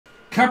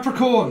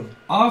Capricorn,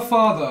 our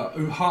Father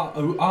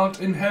who art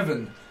in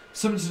heaven.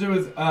 Something to do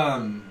with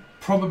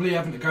probably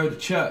having to go to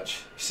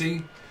church.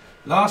 See,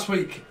 last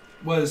week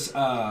was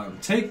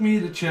take me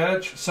to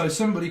church. So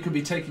somebody could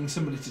be taking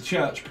somebody to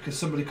church because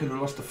somebody could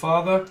have lost a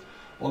father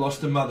or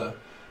lost a mother.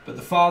 But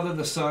the Father,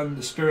 the Son,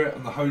 the Spirit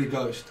and the Holy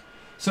Ghost.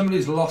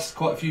 Somebody's lost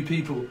quite a few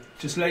people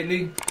just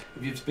lately.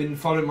 If you've been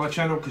following my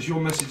channel, because your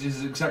message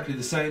is exactly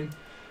the same.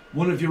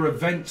 One of your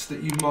events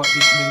that you might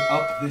be coming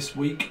up this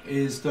week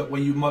is that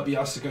where you might be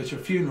asked to go to a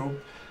funeral,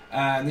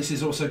 and this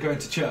is also going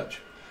to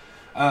church.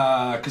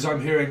 Because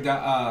I'm hearing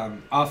that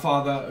our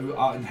Father who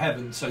art in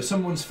heaven, so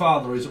someone's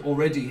father is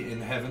already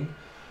in heaven.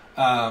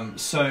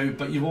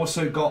 But you've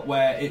also got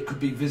where it could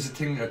be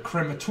visiting a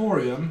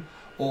crematorium,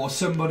 or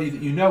somebody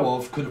that you know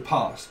of could have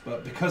passed.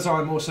 But because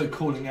I'm also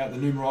calling out the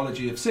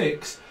numerology of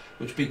 6,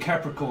 which would be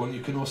Capricorn,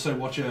 you can also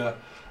watch a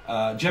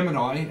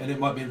Gemini, and it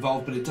might be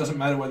involved, but it doesn't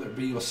matter whether it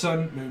be your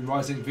Sun, Moon,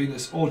 Rising,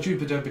 Venus or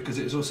Jupiter, because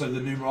it is also the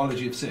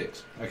numerology of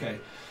 6. Okay,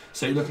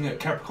 so you're looking at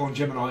Capricorn,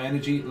 Gemini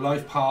energy,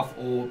 life path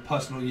or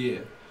personal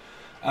year.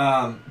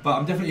 But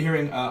I'm definitely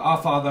hearing our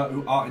Father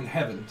who art in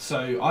heaven.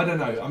 So I don't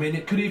know, I mean,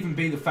 it could even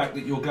be the fact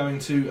that you're going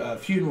to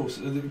funerals.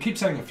 They keep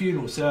saying a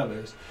funeral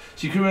service,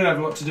 so you could really have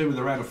a lot to do with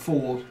around a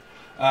Ford,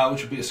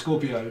 which would be a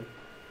Scorpio.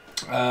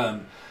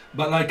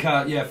 But like,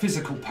 yeah,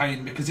 physical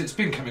pain, because it's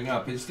been coming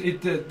up.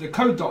 The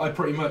code that I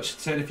pretty much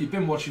said, if you've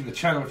been watching the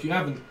channel, if you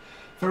haven't,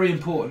 very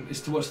important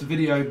is to watch the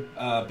video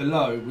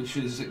below, which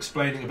is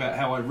explaining about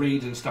how I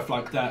read and stuff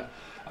like that.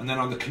 And then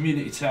on the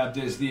community tab,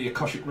 there's the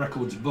Akashic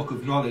Records Book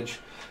of Knowledge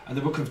and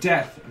the Book of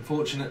Death.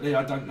 Unfortunately,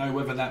 I don't know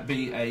whether that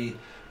be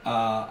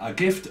a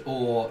gift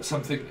or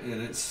something.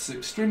 It's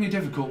extremely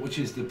difficult, which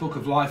is the Book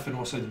of Life and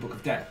also the Book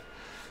of Death.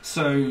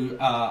 So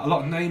a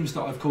lot of names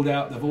that I've called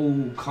out, they've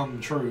all come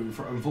true,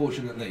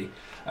 unfortunately.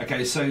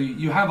 Okay, so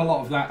you have a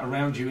lot of that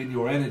around you in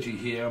your energy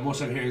here. I'm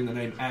also hearing the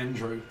name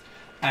Andrew.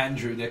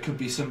 Andrew, there could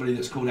be somebody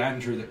that's called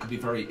Andrew that could be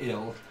very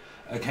ill.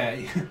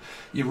 Okay,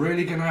 you're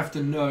really going to have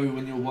to know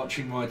when you're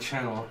watching my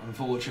channel,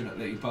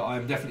 unfortunately. But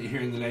I'm definitely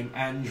hearing the name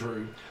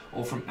Andrew,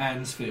 or from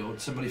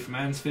Ansfield. Somebody from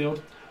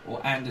Ansfield,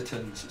 or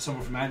Andertons.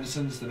 Someone from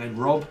Andertons, the name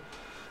Rob.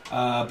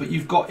 But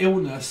you've got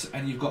illness,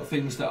 and you've got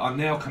things that are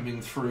now coming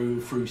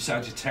through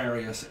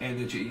Sagittarius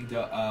energy.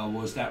 That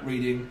was that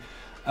reading,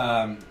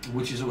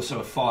 which is also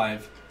a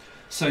 5.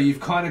 So you've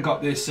kind of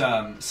got this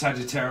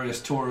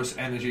Sagittarius Taurus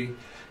energy.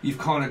 You've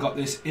kind of got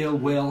this ill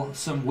will.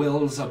 Some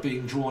wills are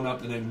being drawn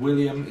up. The name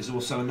William is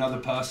also another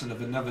person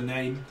of another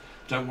name.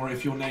 Don't worry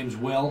if your name's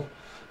Will,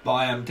 but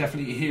I am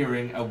definitely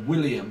hearing a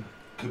William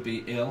could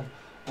be ill,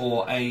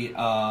 or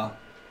a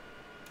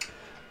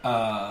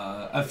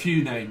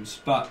few names,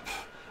 but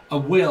a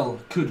will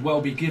could well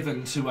be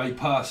given to a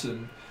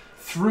person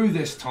through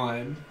this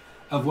time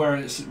of where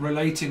it's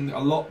relating a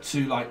lot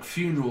to like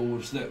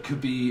funerals that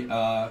could be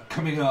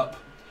coming up.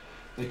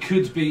 There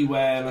could be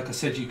where, like I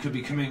said, you could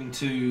be coming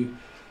to,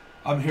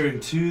 I'm hearing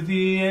to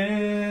the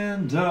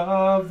end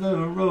of the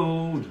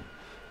road,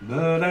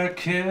 but I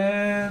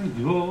can't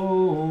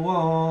go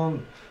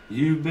on.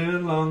 You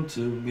belong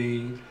to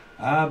me,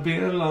 I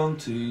belong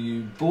to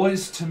you.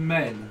 Boys to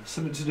Men,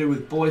 something to do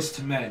with Boys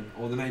to Men,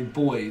 or the name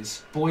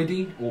Boys,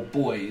 Boydie or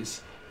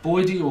Boys,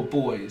 Boydie or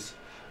Boys,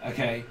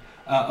 okay,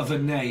 of a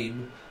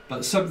name,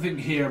 but something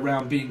here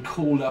around being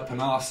called up and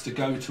asked to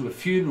go to a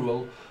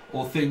funeral,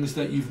 or things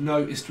that you've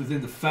noticed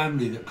within the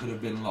family that could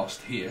have been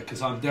lost here,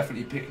 because I'm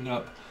definitely picking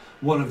up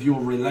one of your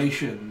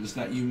relations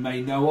that you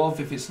may know of.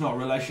 If it's not a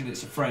relation,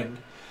 it's a friend.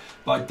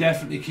 But I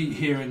definitely keep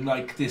hearing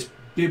like this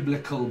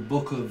biblical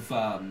book of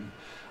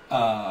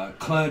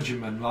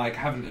clergymen, like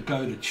having to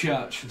go to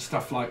church and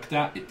stuff like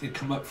that. It did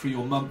come up for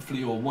your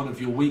monthly or one of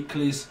your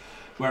weeklies,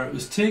 where it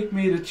was take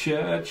me to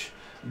church.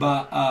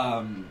 But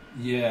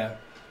yeah,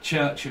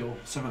 Churchill,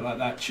 something like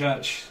that.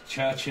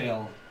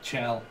 Churchill,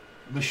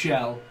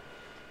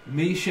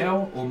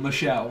 Michelle or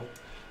Michelle.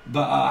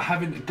 But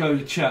having to go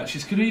to church,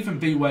 this could even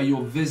be where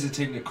you're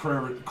visiting a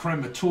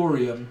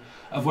crematorium,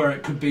 of where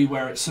it could be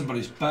where it's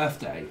somebody's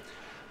birthday.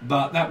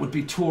 But that would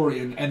be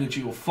Taurian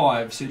energy or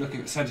 5, so you're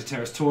looking at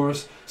Sagittarius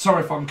Taurus.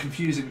 Sorry if I'm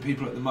confusing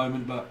people at the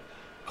moment, but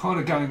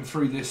kind of going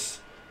through this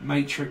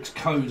matrix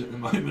code at the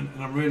moment,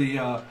 and I'm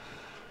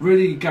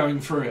really going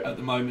through it at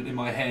the moment in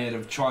my head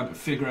of trying to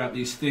figure out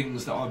these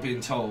things that I've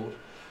been told.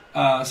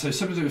 So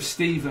something to do with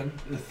Stephen,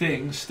 the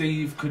thing.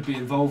 Steve could be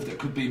involved, it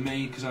could be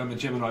me, because I'm a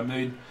Gemini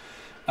moon.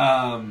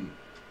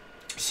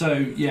 So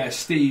yeah,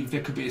 Steve,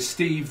 there could be a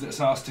Steve that's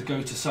asked to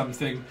go to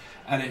something,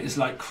 and it is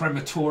like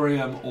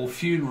crematorium or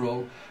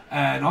funeral.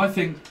 And I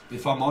think,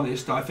 if I'm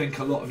honest, I think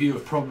a lot of you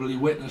have probably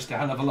witnessed a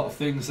hell of a lot of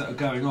things that are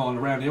going on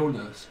around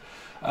illness.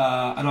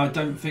 And I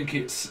don't think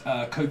it's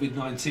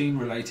COVID-19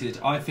 related.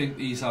 I think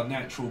these are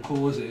natural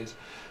causes.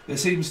 There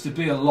seems to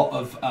be a lot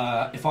of,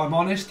 if I'm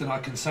honest, and I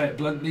can say it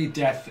bluntly,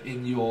 death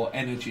in your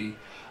energy.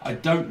 I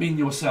don't mean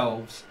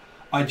yourselves.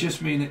 I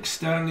just mean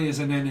externally as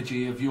an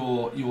energy of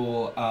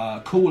your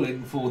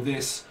calling for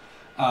this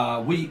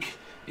week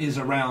is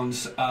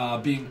around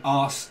being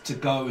asked to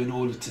go in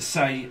order to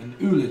say an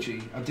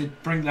eulogy. I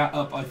did bring that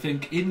up, I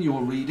think, in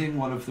your reading,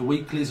 one of the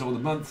weeklies or the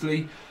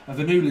monthly, of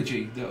an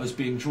eulogy that was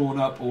being drawn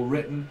up or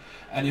written.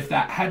 And if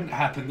that hadn't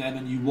happened then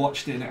and you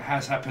watched it and it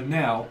has happened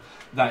now,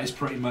 that is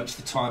pretty much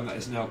the time that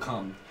has now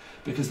come.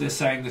 Because they're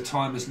saying the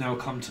time has now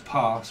come to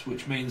pass,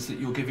 which means that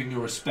you're giving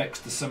your respects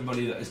to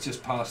somebody that has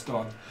just passed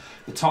on.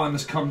 The time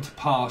has come to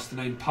pass. The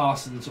name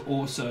Parsons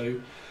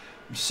also.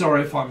 I'm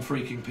sorry if I'm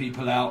freaking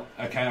people out,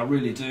 okay, I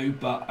really do,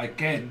 but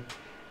again,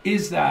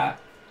 is that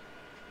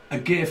a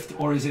gift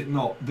or is it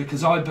not?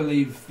 Because I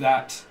believe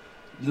that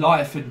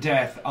life and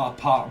death are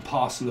part and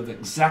parcel of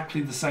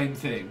exactly the same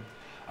thing,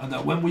 and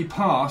that when we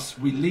pass,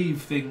 we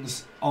leave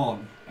things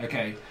on,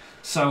 okay?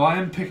 So I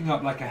am picking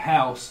up like a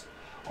house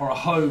or a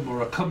home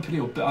or a company,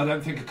 or I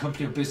don't think a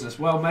company or business,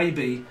 well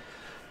maybe,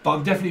 but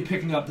I'm definitely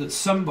picking up that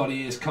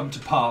somebody has come to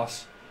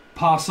pass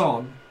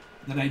on,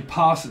 the name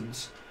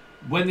Parsons.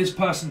 When this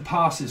person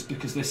passes,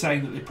 because they're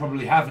saying that they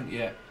probably haven't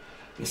yet,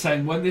 they're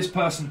saying when this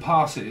person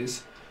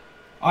passes,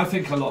 I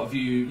think a lot of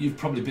you've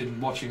probably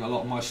been watching a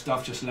lot of my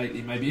stuff just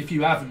lately. Maybe if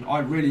you haven't, I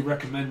really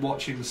recommend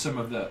watching some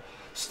of the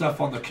stuff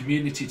on the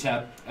community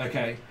tab,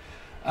 okay,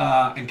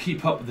 and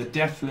keep up with the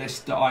death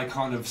list that I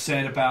kind of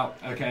said about,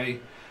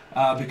 okay,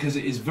 because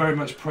it is very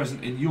much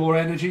present in your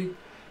energy,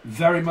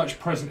 very much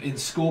present in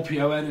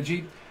Scorpio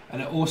energy, and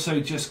it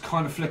also just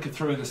kind of flickered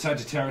through in the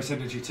Sagittarius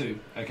energy too,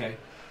 okay.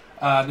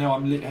 Now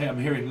I'm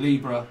hearing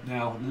Libra.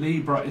 Now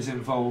Libra is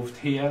involved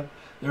here.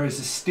 There is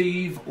a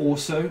Steve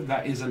also,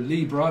 that is a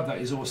Libra, that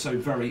is also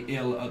very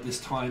ill at this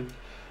time.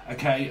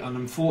 Okay, and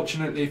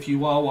unfortunately if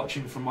you are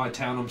watching from my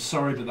town, I'm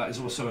sorry, but that is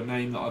also a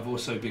name that I've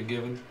also been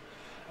given.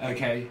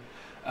 Okay,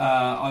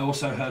 I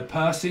also heard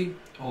Percy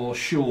or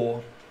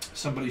Shaw,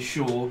 somebody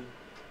Shaw.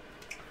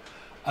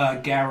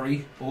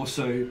 Gary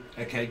also,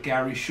 okay,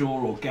 Gary Shaw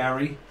or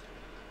Gary.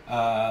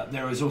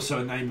 There is also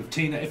a name of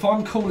Tina. If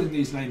I'm calling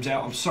these names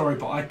out, I'm sorry,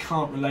 but I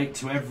can't relate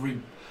to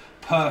every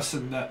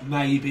person that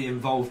may be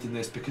involved in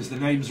this because the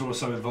names are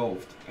also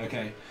involved,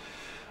 okay?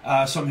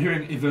 So I'm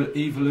hearing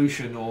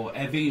Evolution or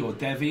Evie or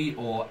Devi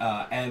or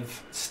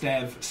Ev,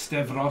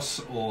 Stevros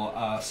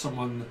or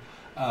someone,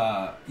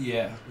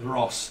 yeah,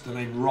 Ross, the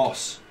name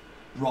Ross.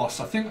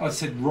 I think I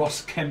said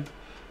Ross Kemp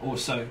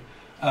also.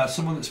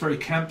 Someone that's very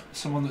Kemp,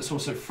 someone that's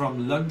also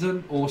from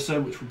London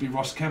also, which would be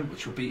Ross Kemp,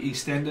 which would be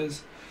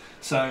EastEnders.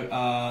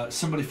 So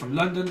somebody from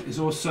London is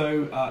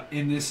also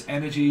in this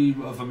energy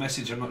of a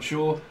message, I'm not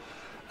sure.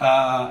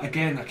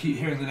 Again, I keep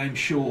hearing the name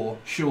Shaw.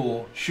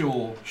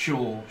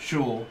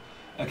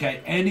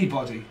 Okay,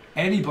 anybody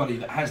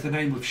that has the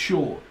name of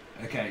Shaw,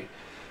 okay.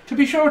 To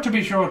be sure.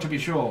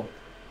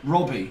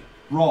 Robbie,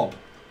 Rob,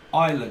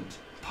 Island,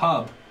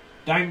 Pub,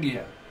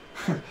 Dangia.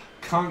 I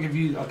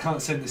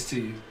can't send this to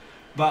you.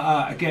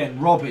 But again,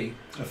 Robbie,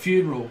 a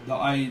funeral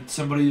that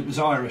somebody that was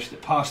Irish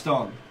that passed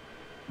on.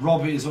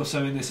 Robbie is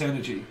also in this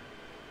energy.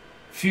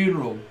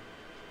 Funeral.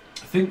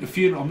 I think the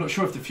funeral, I'm not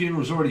sure if the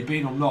funeral's already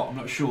been or not, I'm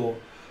not sure.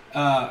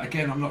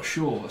 Again, I'm not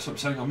sure. So I'm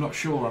saying I'm not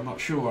sure.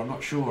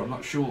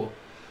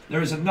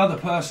 There is another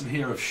person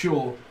here of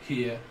Shaw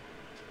here.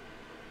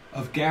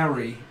 Of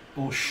Gary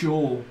or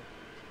Shaw.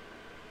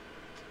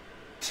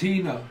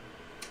 Tina.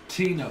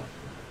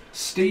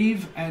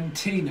 Steve and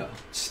Tina.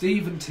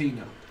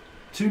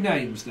 Two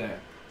names there.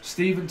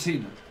 Steve and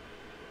Tina.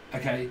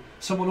 Okay.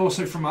 Someone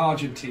also from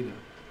Argentina.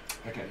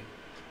 Okay.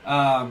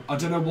 I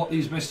don't know what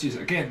these messages.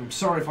 Again, I'm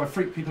sorry if I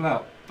freak people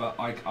out, but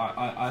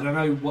I don't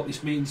know what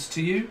this means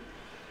to you.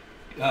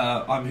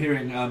 I'm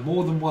hearing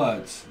more than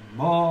words.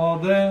 More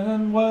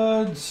than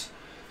words.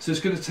 So it's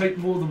going to take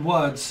more than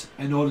words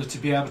in order to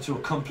be able to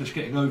accomplish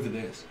getting over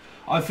this.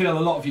 I feel a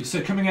lot of you.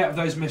 So coming out of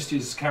those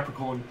messages,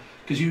 Capricorn,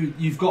 because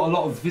you've got a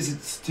lot of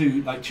visits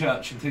to like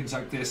church and things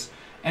like this.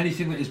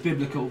 Anything that is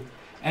biblical,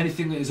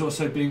 anything that is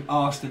also being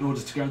asked in order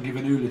to go and give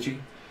an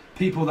eulogy.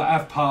 People that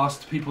have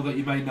passed, people that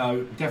you may know.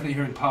 I'm definitely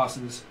hearing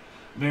Parsons.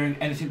 I'm hearing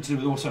anything to do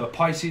with also a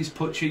Pisces,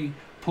 Pucci,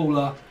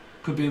 Paula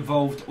could be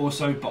involved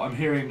also, but I'm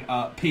hearing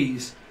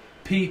P's,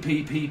 P,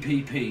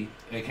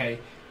 okay,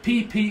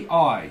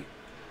 PPI,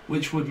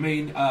 which would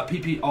mean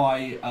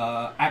PPI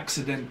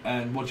accident,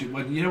 and when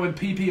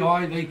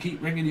PPI they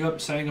keep ringing you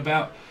up saying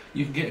about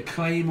you can get a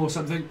claim or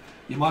something,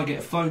 you might get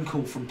a phone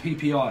call from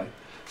PPI.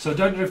 So I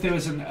don't know if there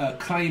was a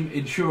claim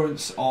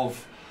insurance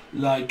of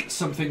like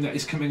something that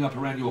is coming up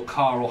around your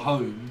car or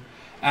home,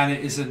 and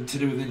it isn't to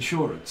do with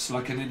insurance,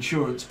 like an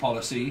insurance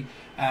policy,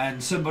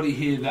 and somebody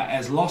here that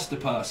has lost a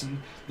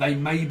person, they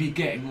may be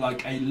getting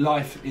like a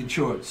life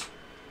insurance,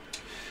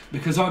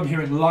 because I'm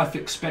hearing life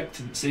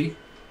expectancy,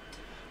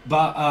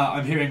 but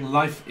I'm hearing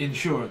life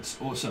insurance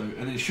also,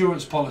 an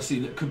insurance policy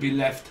that could be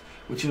left,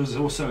 which is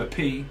also a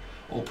P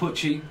or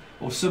Pucci,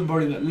 or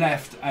somebody that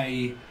left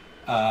a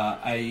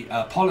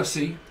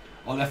policy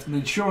or left an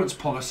insurance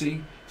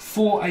policy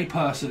for a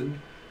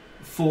person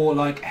for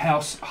like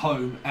house,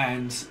 home,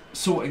 and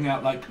sorting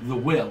out like the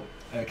will.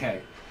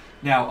 Okay,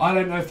 now I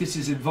don't know if this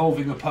is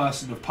involving a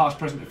person of past,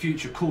 present, and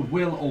future called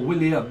Will or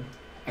William,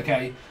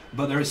 okay,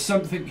 but there is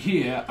something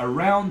here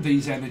around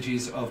these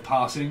energies of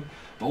passing,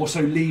 but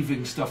also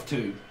leaving stuff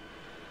too.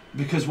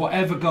 Because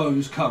whatever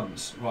goes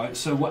comes, right?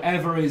 So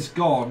whatever is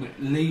gone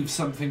leaves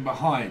something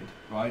behind,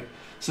 right?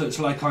 So it's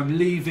like I'm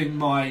leaving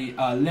my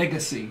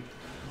legacy.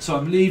 So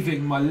I'm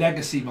leaving my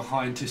legacy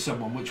behind to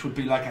someone, which would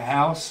be like a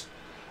house,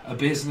 a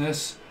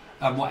business,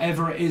 and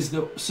whatever it is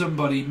that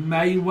somebody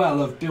may well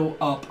have built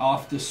up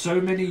after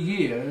so many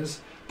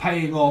years,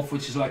 paying off,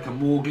 which is like a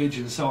mortgage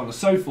and so on and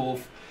so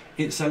forth.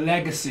 It's a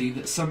legacy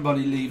that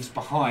somebody leaves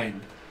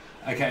behind.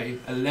 Okay,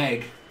 a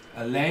leg.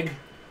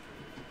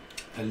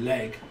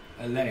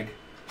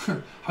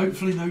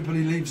 Hopefully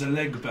nobody leaves a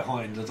leg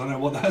behind. I don't know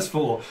what that's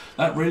for.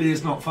 That really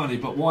is not funny.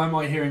 But why am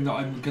I hearing that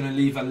I'm going to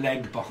leave a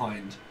leg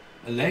behind?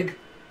 A leg?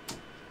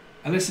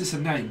 Unless it's a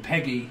name.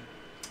 Peggy.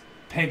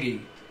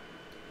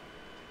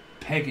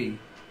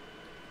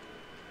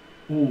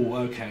 Oh,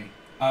 okay.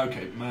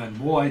 Okay, man.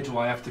 Why do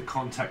I have to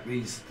contact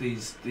these?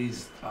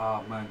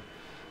 Oh, man.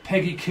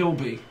 Peggy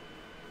Kilby.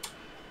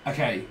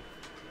 Okay.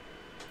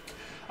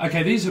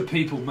 Okay, these are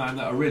people, man,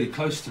 that are really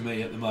close to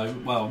me at the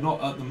moment. Well,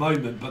 not at the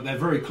moment, but they're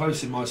very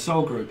close in my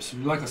soul groups.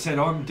 And like I said,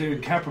 I'm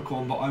doing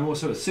Capricorn, but I'm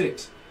also a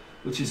 6,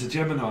 which is a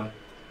Gemini.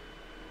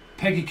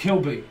 Peggy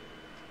Kilby.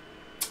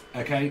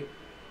 Okay.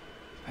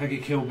 Peggy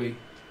Kilby.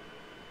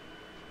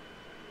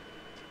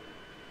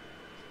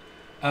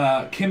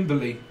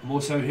 Kimberly. I'm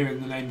also hearing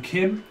the name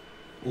Kim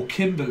or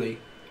Kimberly.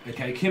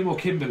 Okay, Kim or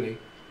Kimberly.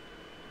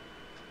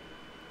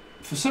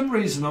 For some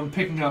reason, I'm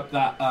picking up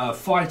that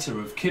fighter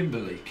of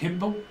Kimberly.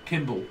 Campbell,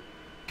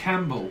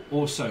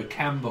 also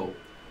Campbell.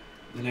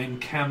 The name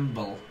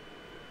Campbell.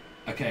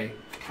 Okay,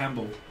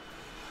 Campbell.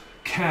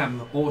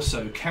 Cam,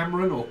 also.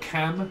 Cameron or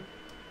Cam?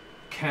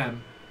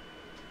 Cam.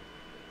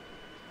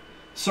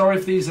 Sorry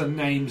if these are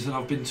names and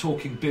I've been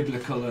talking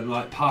biblical and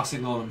like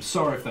passing on. I'm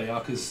sorry if they are,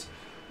 because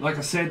like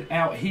I said,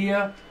 out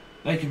here,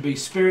 they can be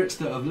spirits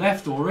that have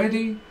left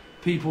already,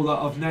 people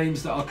that have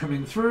names that are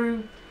coming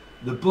through.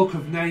 The book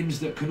of names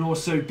that can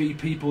also be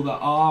people that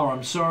are,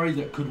 I'm sorry,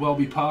 that could well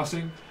be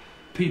passing.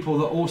 People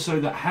that also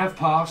that have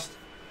passed.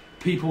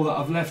 People that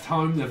have left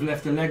home, they've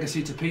left a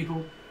legacy to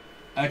people.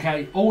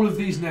 Okay, all of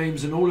these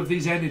names and all of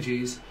these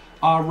energies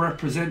are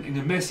representing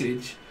a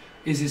message.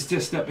 It's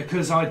just that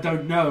because I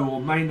don't know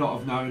or may not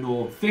have known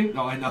or think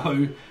that I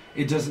know,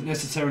 it doesn't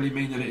necessarily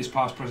mean that it is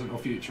past, present or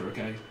future,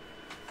 okay?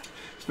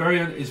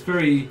 It's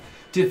very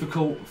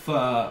difficult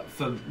for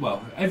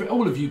well,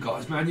 all of you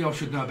guys, man, y'all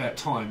should know about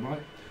time,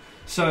 right?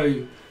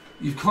 So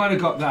you've kind of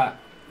got that,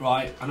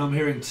 right? And I'm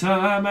hearing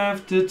time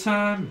after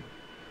time.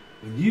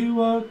 When you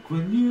walk,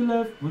 when you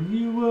left, when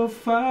you will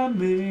find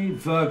me.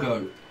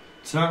 Virgo.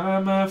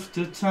 Time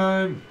after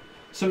time.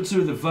 Something to do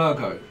with the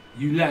Virgo.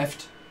 You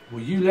left.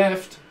 Well, you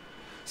left.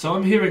 So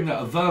I'm hearing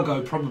that a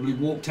Virgo probably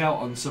walked out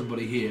on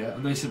somebody here.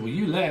 And they said, well,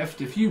 you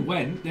left. If you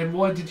went, then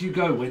why did you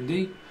go,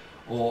 Wendy?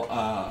 Or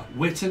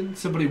Witten.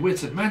 Somebody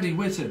Witten. Mandy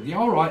Witten. Yeah,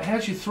 all right.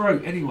 How's your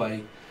throat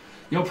anyway?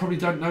 Y'all probably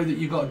don't know that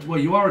you got... Well,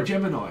 you are a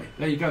Gemini.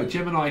 There you go.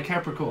 Gemini,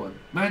 Capricorn.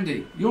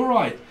 Mandy, you're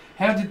right.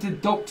 How did the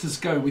doctors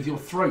go with your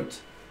throat?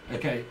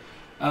 Okay.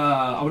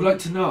 I would like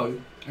to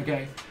know.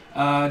 Okay.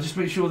 Just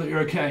make sure that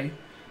you're okay.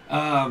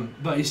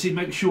 But you see,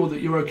 make sure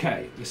that you're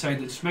okay. They're saying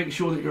that just make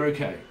sure that you're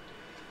okay.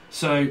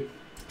 So,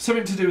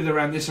 something to do with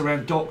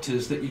around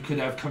doctors that you could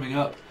have coming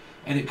up.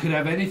 And it could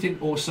have anything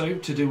also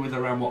to do with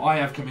around what I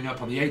have coming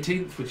up on the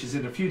 18th, which is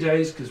in a few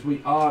days, because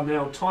we are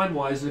now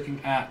time-wise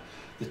looking at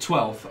the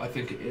 12th, I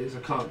think it is. I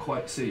can't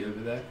quite see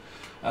over there.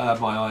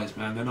 My eyes,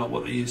 man, they're not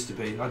what they used to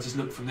be. I just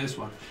looked from this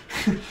one.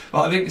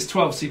 But I think it's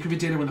 12, so you could be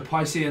dealing with a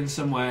Piscean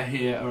somewhere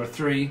here, or a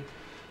 3.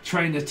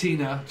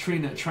 Traitor.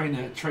 Something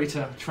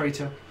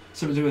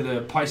to do with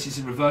the Pisces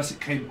in reverse. It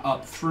came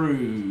up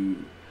through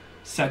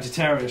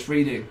Sagittarius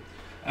reading.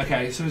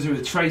 Okay, something to do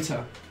with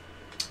traitor,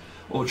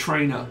 or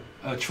trainer,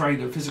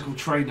 physical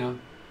trainer.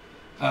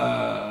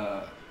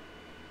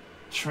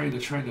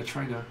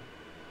 Trainer.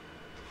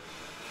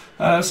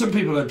 Some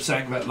people are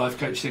saying about life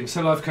coach things,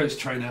 so life coach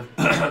trainer.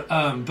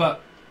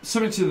 But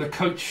something to the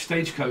coach,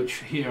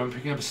 stagecoach here, I'm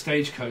picking up a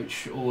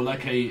stagecoach, or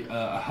like a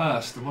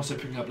hearse. I'm also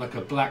picking up like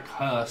a black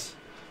hearse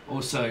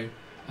also,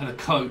 and a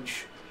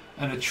coach,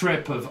 and a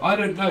trip of, I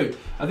don't know,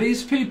 are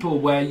these people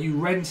where you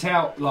rent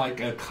out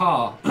like a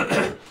car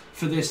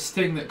for this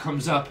thing that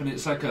comes up and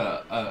it's like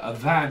a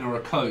van or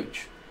a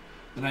coach?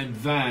 The name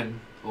Van,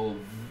 or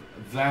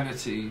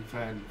Vanity,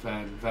 Van.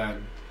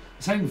 I'm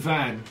saying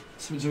van,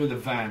 something to do with a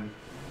van.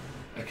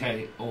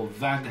 Okay, or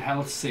Van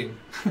Helsing.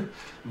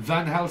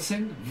 Van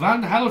Helsing?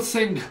 Van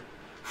Helsing!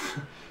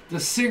 The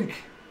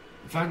sink.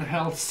 Van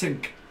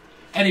Helsing.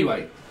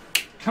 Anyway,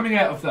 coming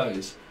out of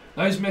those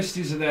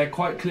messages are there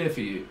quite clear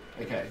for you.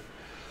 Okay.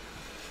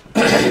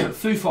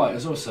 Foo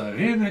Fighters also,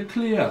 in the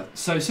clear.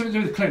 So something to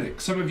do with the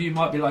clinic. Some of you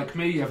might be like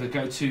me, you have to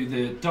go to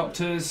the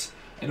doctors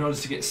in order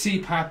to get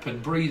CPAP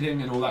and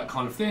breathing and all that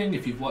kind of thing.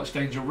 If you've watched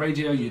Angel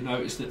Radio, you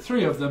notice that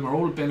 3 of them are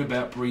all been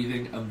about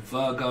breathing and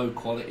Virgo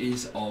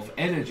qualities of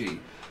energy.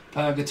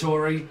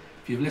 Purgatory,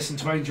 if you've listened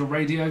to Angel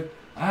Radio,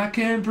 I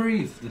Can't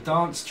Breathe, the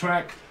dance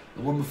track.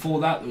 The one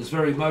before that was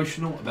very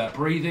emotional, about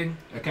breathing,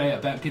 okay,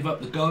 about give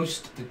up the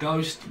ghost,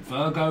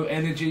 Virgo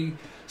energy.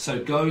 So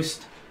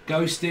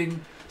ghosting.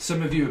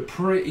 Some of you are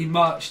pretty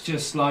much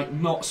just like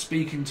not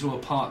speaking to a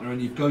partner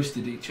and you've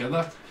ghosted each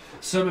other.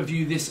 Some of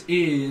you, this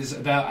is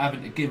about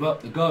having to give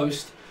up the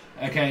ghost,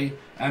 okay?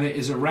 And it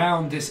is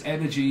around this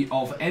energy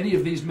of any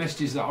of these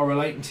messages that are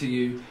relating to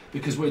you,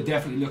 because we're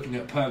definitely looking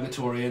at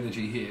purgatory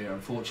energy here,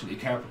 unfortunately,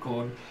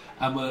 Capricorn.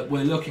 And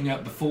we're looking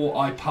at, before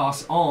I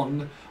pass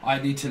on, I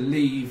need to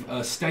leave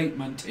a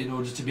statement in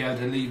order to be able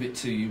to leave it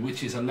to you,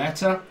 which is a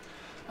letter,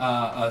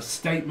 a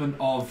statement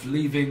of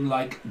leaving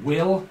like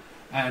will,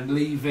 and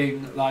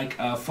leaving like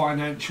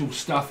financial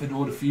stuff in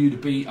order for you to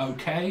be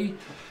okay.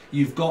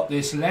 You've got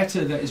this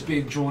letter that is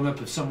being drawn up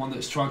of someone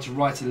that's trying to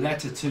write a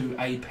letter to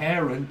a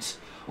parent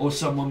or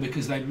someone,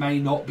 because they may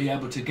not be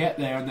able to get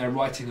there and they're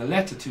writing a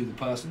letter to the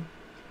person.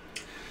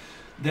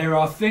 There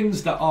are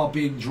things that are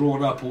being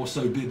drawn up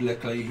also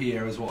biblically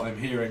here, is what I'm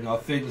hearing, are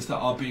things that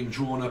are being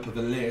drawn up of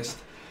a list.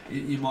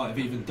 You might have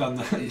even done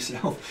that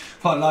yourself,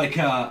 but like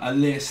a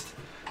list.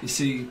 You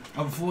see,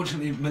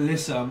 unfortunately,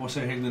 Melissa, I'm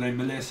also hearing the name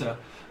Melissa,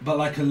 but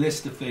like a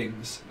list of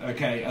things,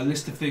 okay, a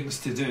list of things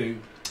to do,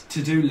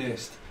 to-do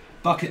list,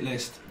 bucket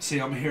list. See,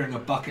 I'm hearing a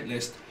bucket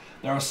list.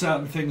 There are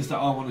certain things that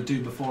I want to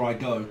do before I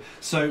go.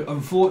 So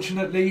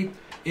unfortunately,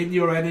 in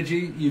your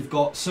energy, you've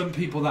got some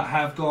people that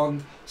have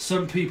gone,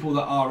 some people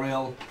that are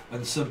ill,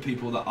 and some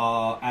people that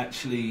are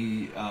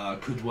actually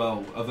could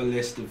well, of a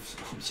list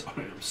of,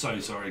 I'm so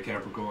sorry,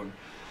 Capricorn,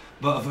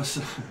 but of a,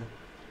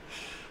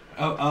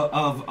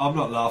 I'm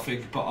not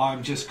laughing, but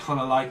I'm just kind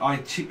of like, I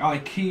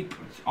keep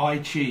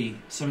I-Chi,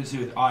 something to do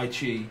with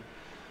I-Chi,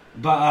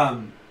 but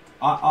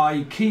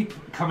I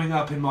keep coming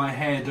up in my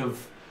head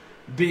of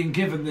being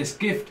given this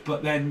gift,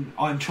 but then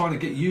I'm trying to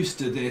get used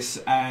to this,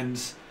 and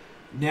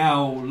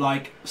now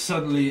like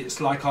suddenly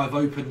it's like I've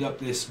opened up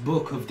this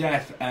book of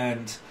death,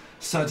 and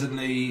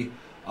suddenly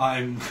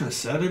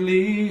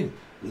suddenly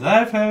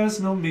life has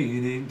no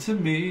meaning to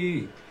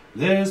me,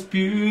 there's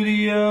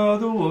beauty of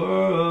the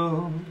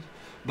world.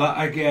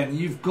 But again,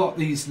 you've got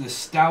these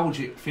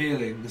nostalgic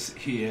feelings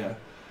here.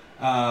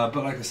 But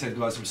like I said,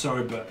 guys, I'm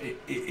sorry, but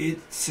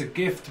it's a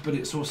gift, but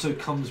it also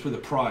comes with a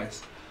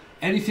price.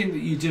 Anything that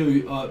you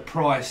do,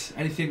 price.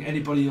 Anything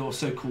anybody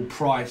also call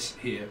price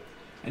here.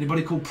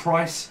 Anybody call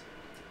price?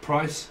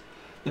 Price?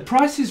 The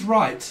price is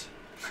right.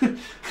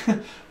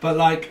 But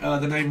like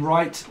the name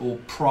right or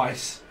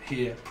price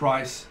here.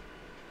 Price.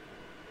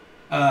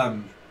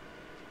 But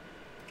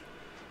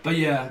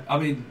yeah, I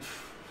mean...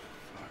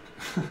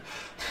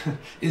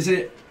 is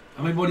it?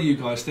 I mean, what do you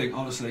guys think,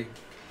 honestly?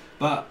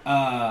 But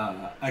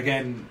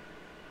again,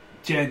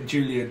 Jen,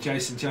 Julian,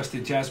 Jason,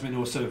 Justin, Jasmine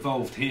also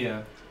involved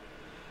here.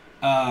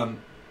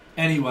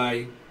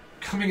 Anyway,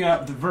 coming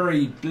out of the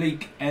very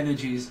bleak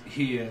energies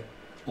here,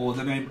 or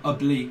the name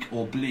oblique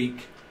or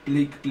bleak,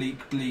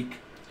 bleak.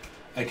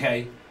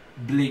 Okay,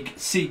 bleak,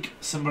 Sikh,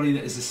 somebody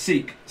that is a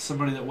Sikh,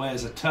 somebody that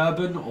wears a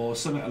turban or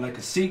something like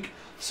a Sikh.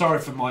 Sorry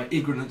for my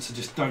ignorance, I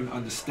just don't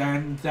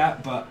understand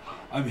that, but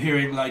I'm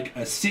hearing like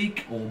a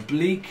Sikh or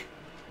bleak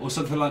or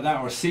something like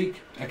that, or a Sikh,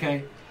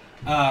 okay?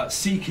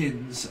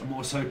 Seekins, I'm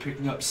also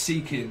picking up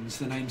Seekins,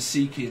 the name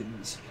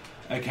Seekins,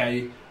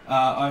 okay?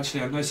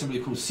 Actually, I know somebody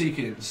called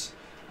Seekins,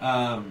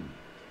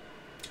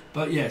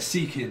 but yeah,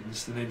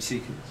 Seekins, the name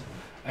Seekins,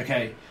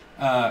 okay?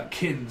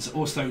 Kins,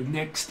 also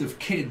next of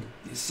kin,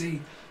 you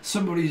see?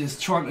 Somebody is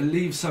trying to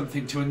leave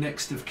something to a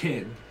next of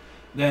kin.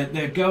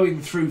 They're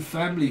going through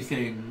family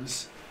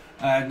things,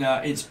 and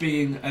it's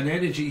being an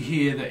energy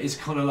here that is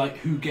kind of like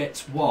who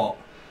gets what,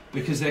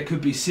 because there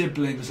could be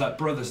siblings like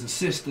brothers and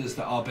sisters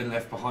that are been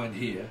left behind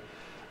here,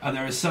 and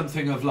there is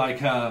something of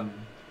like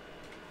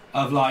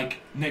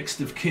next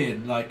of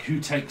kin, like who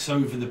takes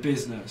over the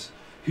business,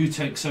 who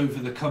takes over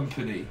the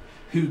company,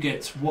 who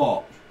gets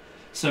what.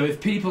 So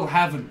if people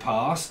haven't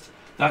passed,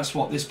 that's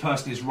what this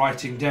person is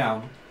writing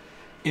down.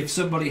 If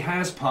somebody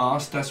has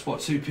passed, that's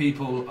what two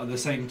people are the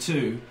same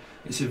two.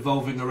 It's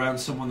evolving around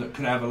someone that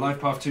could have a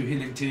life path 2,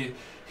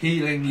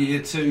 healing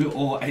year 2,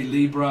 or a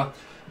Libra,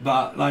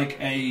 but like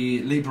a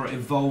Libra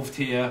involved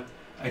here,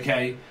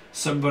 okay?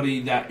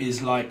 Somebody that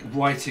is like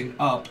writing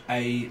up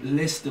a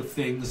list of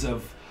things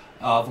of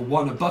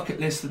one, a bucket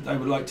list that they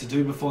would like to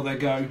do before they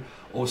go,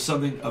 or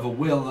something of a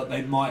will that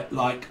they might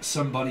like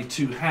somebody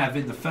to have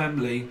in the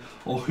family,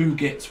 or who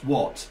gets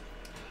what.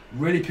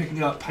 Really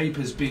picking up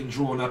papers being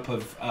drawn up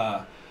of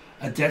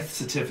a death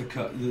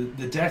certificate.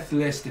 The death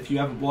list, if you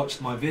haven't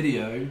watched my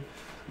video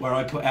where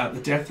I put out the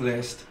death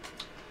list,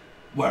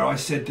 where I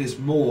said there's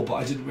more, but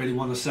I didn't really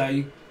want to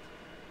say,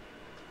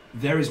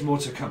 there is more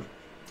to come.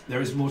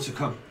 There is more to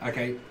come,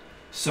 okay?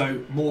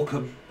 So,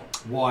 Morecambe,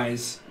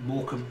 Wise,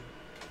 Morecambe,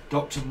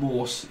 Dr.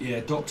 Morse, yeah,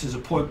 doctor's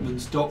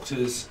appointments,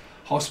 doctors,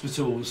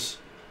 hospitals,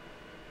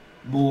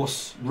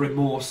 Morse,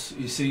 remorse,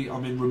 you see,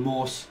 I'm in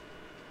remorse.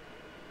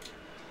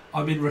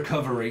 I'm in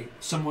recovery.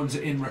 Someone's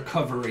in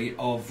recovery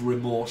of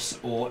remorse,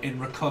 or in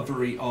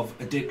recovery of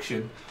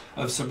addiction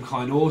of some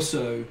kind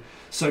also.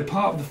 So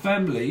part of the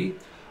family,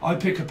 I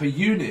pick up a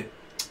unit,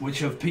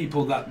 which of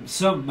people that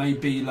some may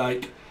be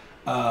like,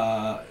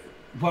 well,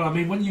 I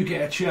mean, when you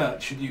get a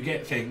church and you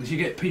get things, you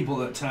get people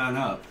that turn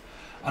up.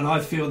 And I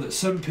feel that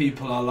some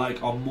people are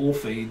like on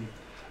morphine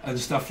and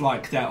stuff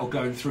like that, or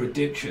going through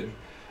addiction.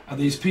 And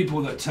these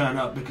people that turn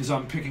up, because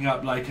I'm picking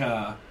up like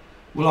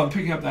I'm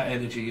picking up that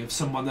energy of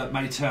someone that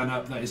may turn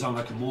up that is on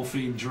like a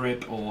morphine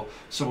drip, or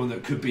someone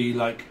that could be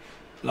like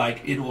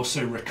in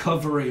also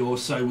recovery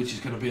also, which is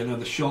going to be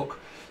another shock.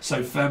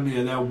 So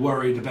family, they're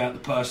worried about the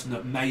person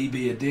that may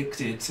be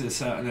addicted to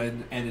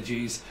certain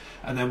energies.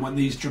 And then when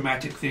these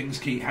dramatic things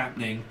keep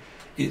happening,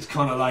 it's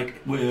kind of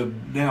like we're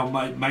now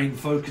main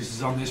focus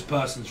is on this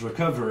person's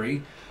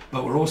recovery,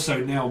 but we're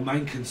also now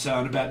main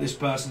concerned about this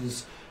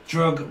person's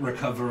drug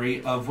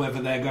recovery, of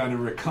whether they're going to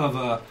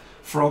recover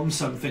from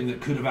something that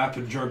could have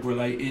happened drug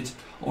related,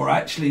 or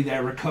actually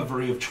their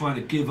recovery of trying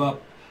to give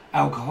up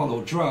alcohol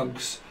or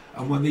drugs.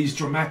 And when these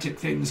dramatic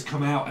things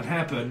come out and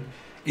happen,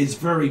 it's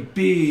very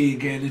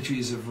big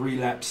energies of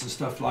relapse and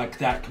stuff like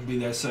that can be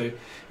there. So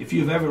if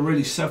you've ever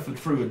really suffered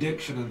through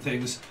addiction and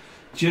things,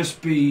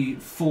 just be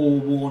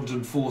forewarned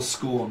and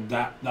forescorned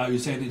that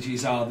those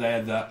energies are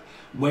there, that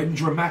when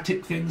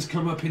dramatic things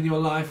come up in your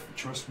life,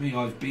 trust me,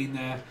 I've been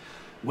there,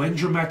 when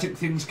dramatic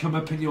things come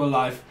up in your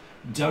life,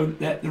 don't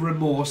let the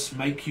remorse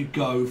make you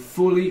go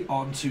fully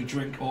onto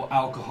drink or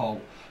alcohol,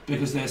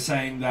 because they're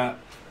saying that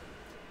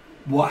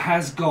what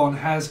has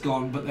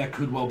gone, but there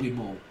could well be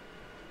more.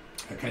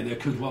 Okay, there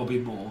could well be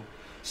more.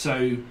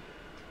 So,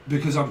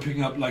 because I'm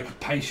picking up like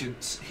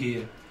patience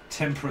here,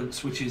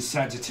 temperance, which is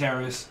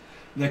Sagittarius,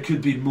 there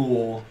could be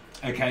more,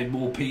 okay,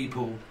 more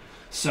people.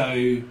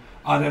 So,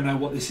 I don't know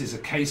what this is a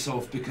case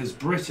of, because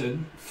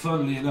Britain,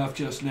 funnily enough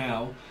just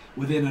now,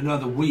 within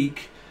another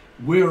week,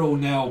 we're all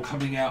now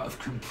coming out of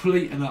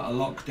complete and utter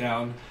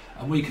lockdown,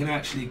 and we can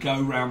actually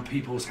go round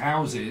people's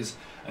houses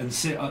and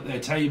sit at their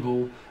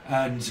table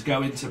and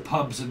go into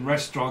pubs and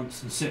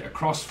restaurants and sit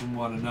across from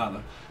one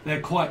another.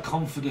 They're quite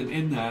confident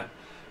in that.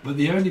 But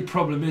the only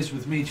problem is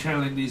with me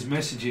channeling these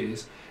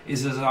messages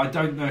is that I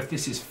don't know if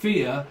this is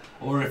fear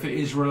or if it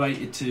is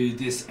related to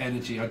this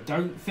energy. I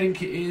don't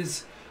think it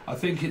is. I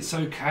think it's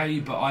okay,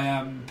 but I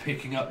am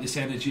picking up this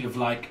energy of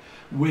like,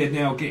 we're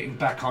now getting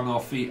back on our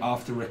feet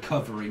after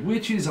recovery,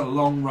 which is a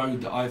long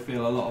road that I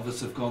feel a lot of us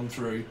have gone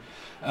through.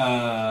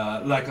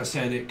 Like I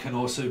said, it can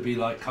also be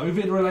like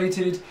COVID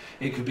related.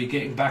 It could be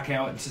getting back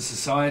out into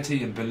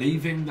society and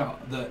believing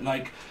that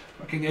like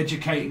fucking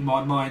educating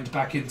my mind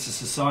back into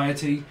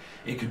society.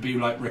 It could be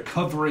like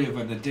recovery of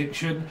an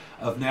addiction,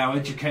 of now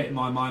educating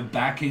my mind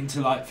back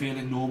into like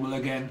feeling normal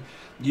again.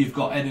 You've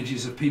got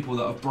energies of people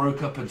that have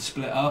broke up and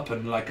split up,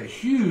 and like a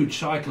huge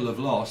cycle of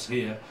loss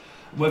here,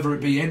 whether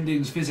it be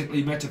endings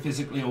physically,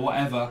 metaphysically, or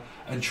whatever,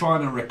 and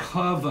trying to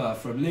recover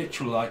from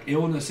literal like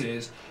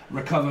illnesses,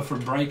 recover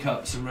from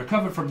breakups, and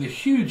recover from the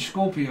huge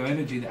Scorpio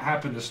energy that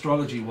happened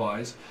astrology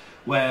wise,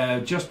 where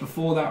just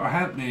before that were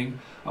happening,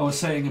 I was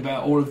saying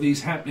about all of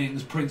these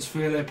happenings, Prince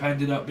Philip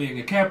ended up being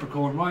a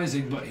Capricorn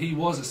rising, but he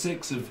was a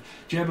 6 of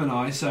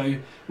Gemini, so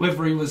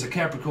whether he was a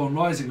Capricorn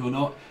rising or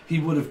not, he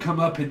would have come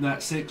up in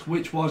that 6,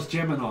 which was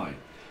Gemini,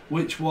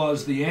 which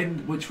was the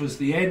end,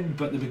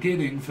 but the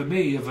beginning for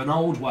me of an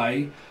old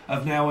way,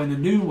 of now in a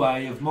new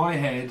way of my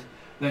head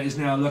that is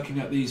now looking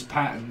at these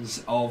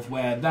patterns of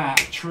where that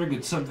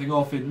triggered something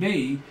off in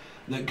me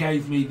that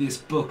gave me this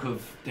book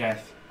of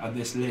death and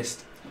this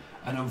list.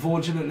 And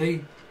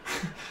unfortunately,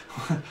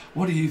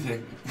 what do you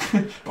think?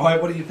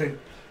 Right, what do you think?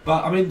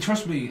 But I mean,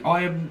 trust me,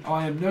 I am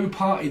no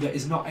party that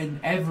is not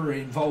ever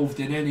involved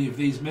in any of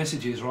these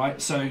messages,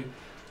 right? So,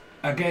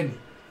 again,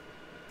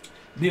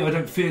 me, I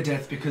don't fear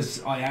death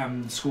because I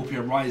am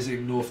Scorpio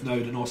rising, North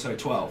Node, and also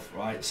 12,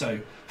 right? So,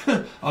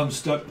 I'm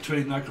stuck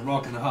between like a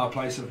rock and a hard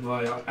place of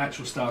my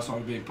actual star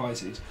sign being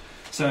Pisces.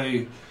 So,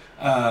 you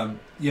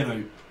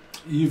know,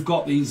 you've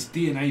got these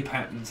DNA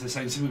patterns. They're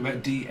saying something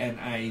about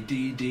DNA,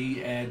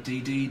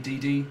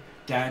 DD,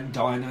 Dan,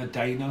 Dinah,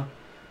 Dana,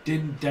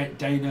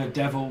 Dana,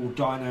 Devil,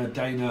 Dinah,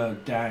 Dana,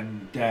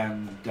 Dan,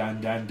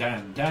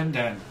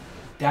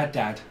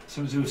 Dad.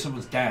 Something to do with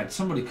someone's dad.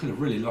 Somebody could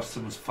have really lost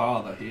someone's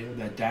father here,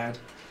 their dad.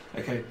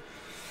 Okay.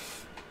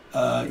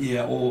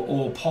 Yeah,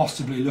 or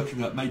possibly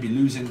looking at maybe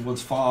losing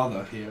one's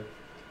father here.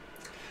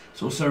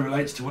 It also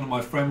relates to one of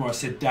my friends where I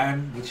said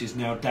Dan, which is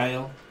now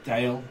Dale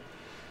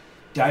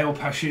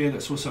Pashir.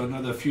 That's also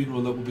another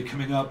funeral that will be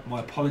coming up. My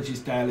apologies,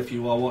 Dale, if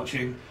you are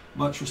watching.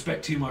 Much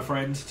respect to you, my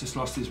friend. Just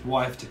lost his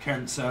wife to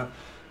cancer.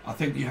 I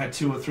think you had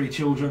 2 or 3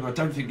 children. I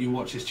don't think you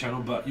watch this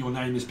channel, but your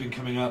name has been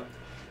coming up.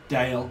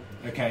 Dale,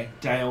 okay,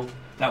 Dale.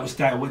 That was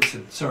Dale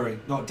Winton. Sorry,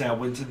 not Dale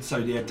Winton. So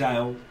yeah,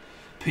 Dale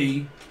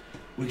P,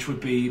 which would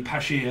be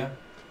Pashir.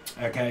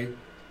 Okay.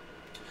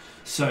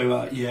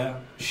 So yeah,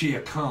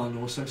 Shia Khan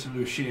also, something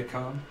with Shia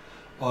Khan,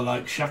 or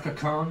like Shaka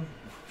Khan.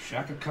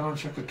 Shaka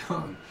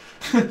Khan.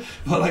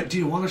 But like, do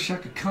you want a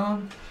Shaka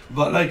Khan?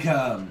 But like,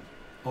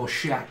 or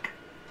Shaq.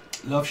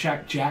 Love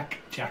Shaq,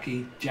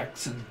 Jackie,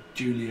 Jackson,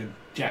 Julian,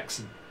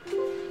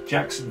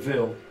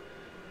 Jacksonville.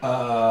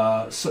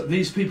 So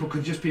these people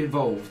could just be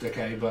involved,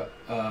 okay, but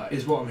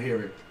is what I'm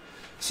hearing.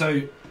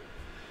 So,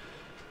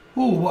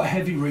 oh, what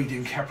heavy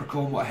reading,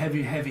 Capricorn, what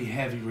heavy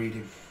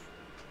reading.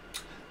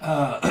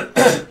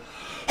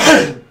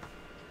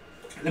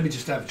 Let Let me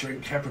just have a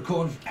drink.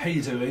 Capricorn, how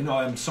you doing?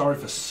 I am sorry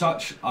for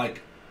such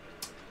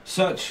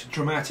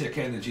dramatic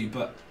energy,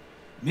 but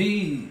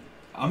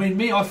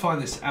I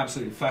find this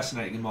absolutely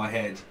fascinating in my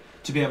head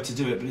to be able to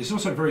do it, but it's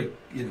also very,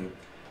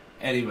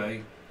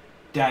 anyway,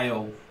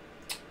 Dale,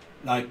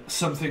 like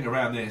something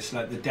around this,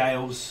 like the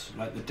Dales,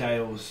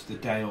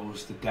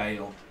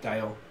 Dale.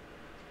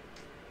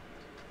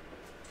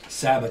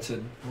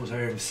 Sabaton, also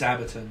hearing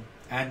Sabaton,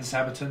 and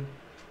Sabaton,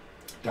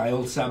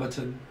 Dale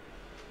Sabaton,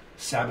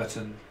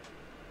 Sabaton.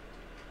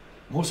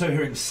 I'm also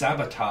hearing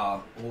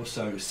Saboteur,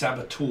 also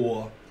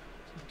Saboteur,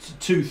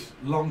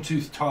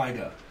 long-toothed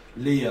tiger,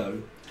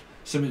 Leo,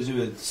 something to do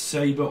with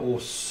saber or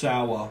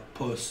sour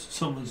puss.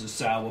 Someone's a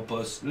sour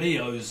puss.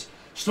 Leo's,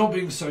 stop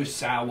being so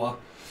sour.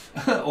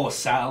 Or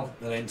Sal,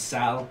 the name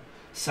Sal,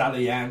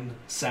 Sally Ann,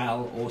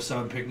 Sal,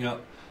 also I'm picking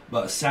up,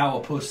 but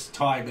sourpuss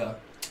tiger,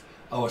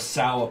 or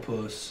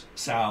sourpuss,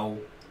 sow,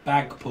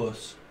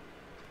 bagpuss.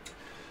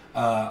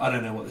 I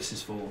don't know what this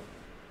is for.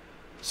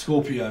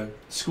 Scorpio,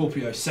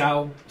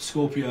 Sal,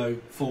 Scorpio,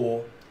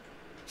 4,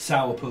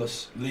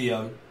 sourpuss,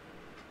 Leo,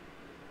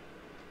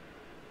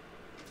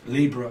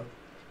 Libra,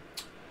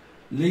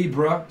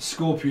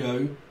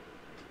 Scorpio,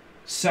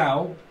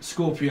 Sal,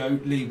 Scorpio,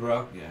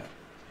 Libra, yeah.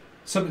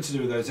 Something to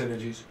do with those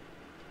energies.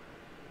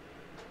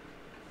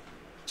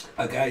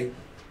 Okay.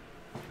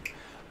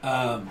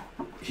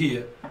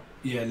 Here.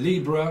 Yeah,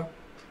 Libra,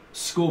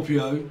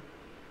 Scorpio,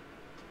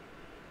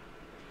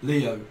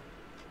 Leo.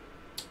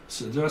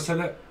 So did I say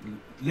that?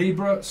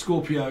 Libra,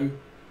 Scorpio,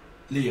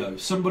 Leo.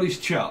 Somebody's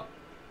chart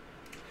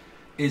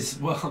is,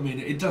 well, I mean,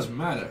 it doesn't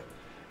matter.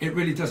 It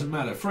really doesn't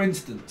matter. For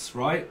instance,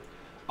 right,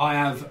 I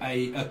have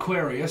a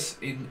Aquarius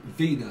in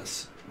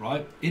Venus,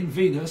 right? In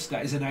Venus,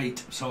 that is an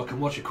 8, so I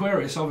can watch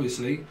Aquarius,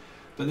 obviously,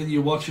 but then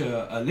you watch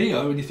a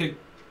Leo and you think,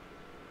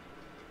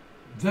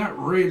 that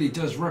really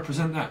does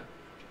represent that,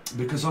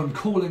 because I'm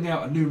calling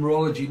out a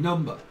numerology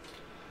number,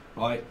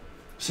 right?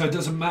 So it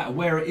doesn't matter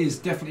where it is,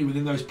 definitely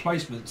within those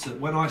placements, that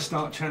when I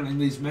start channeling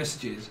these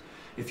messages,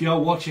 if you're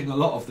watching a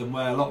lot of them,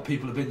 where a lot of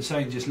people have been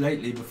saying just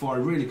lately, before I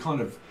really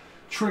kind of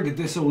triggered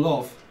this all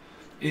off,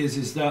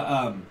 is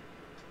that,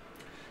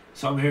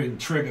 so I'm hearing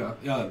trigger,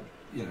 I don't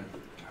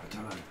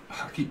know,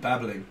 I keep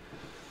babbling.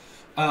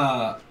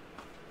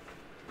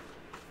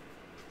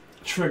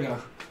 Trigger,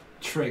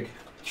 trig,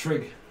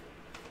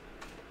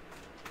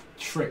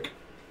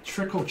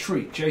 trick or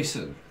treat,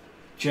 Jason,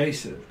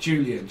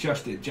 Julian,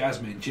 Justin,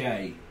 Jasmine,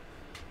 Jay.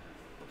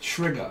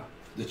 Trigger,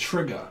 the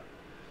trigger.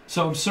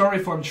 So I'm sorry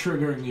if I'm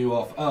triggering you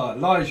off.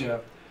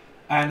 Elijah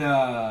and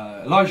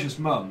Elijah's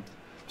mum.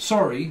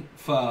 Sorry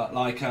for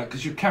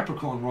because you're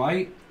Capricorn,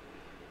 right?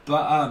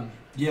 But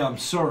yeah, I'm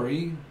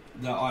sorry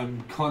that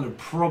I'm kind of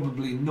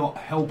probably not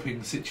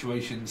helping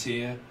situations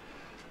here.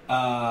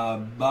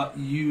 But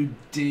you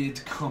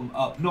did come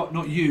up.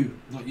 Not you.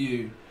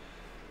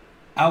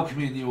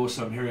 Alchemy and you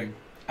also, I'm hearing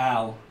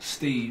Al,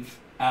 Steve,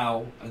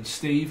 and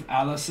Steve,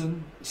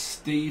 Allison,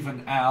 Steve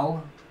and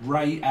Al,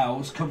 Ray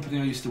Al's company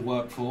I used to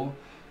work for,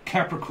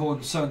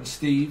 Capricorn son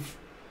Steve,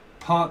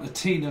 partner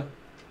Tina,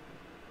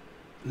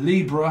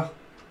 Libra,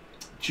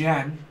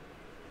 Jan,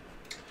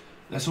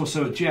 that's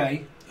also a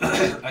J,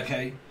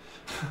 okay,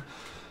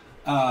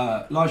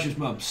 Elijah's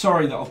mum.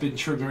 Sorry that I've been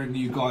triggering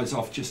you guys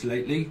off just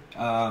lately,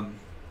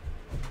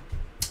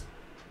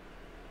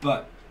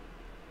 but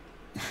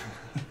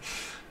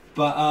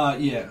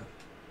yeah,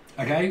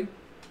 okay.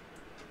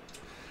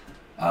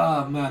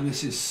 Man,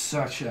 this is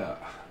such a,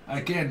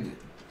 again,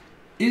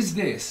 is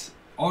this,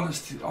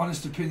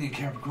 honest opinion,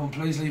 Capricorn,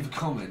 please leave a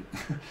comment.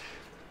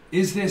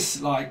 Is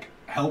this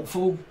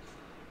helpful,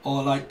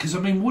 or because I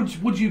mean,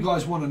 would you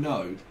guys want to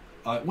know,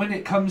 when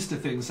it comes to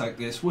things like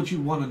this, would you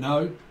want to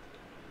know,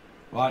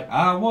 right?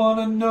 I want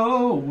to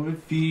know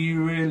if he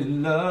really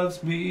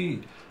loves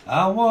me,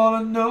 I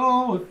want to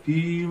know if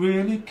he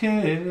really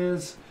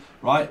cares,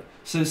 right?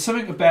 So there's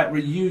something about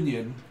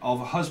reunion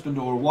of a husband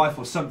or a wife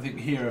or something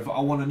here of, I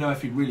want to know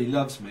if he really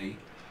loves me.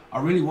 I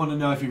really want to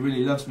know if he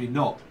really loves me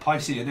not.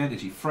 Piscean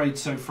energy, frayed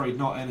so frayed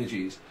not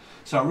energies.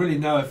 So I really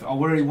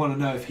want to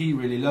know if he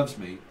really loves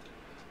me.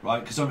 Right?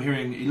 Because I'm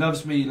hearing he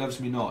loves me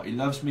not. He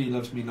loves me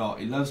not.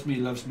 He loves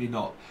me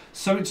not.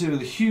 Something to do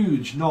with a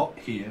huge not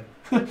here.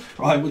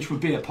 Right? Which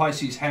would be a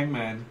Pisces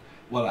hangman,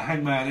 well, a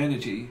hangman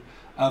energy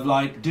of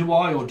do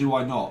I or do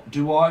I not?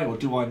 Do I or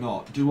do I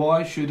not? Do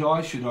I, should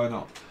I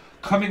not?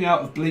 Coming out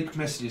of bleak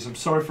messages, I'm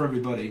sorry for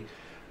everybody.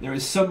 There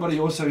is somebody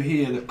also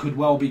here that could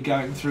well be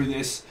going through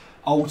this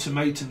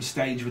ultimatum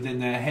stage within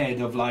their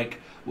head of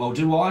well,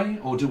 do I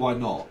or do I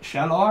not?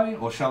 Shall I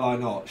or shall I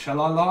not?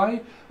 Shall I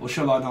lie or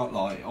shall I not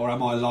lie? Or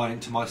am I lying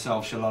to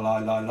myself? Shall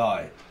I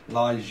lie?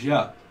 Lies,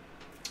 yeah.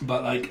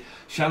 But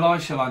shall I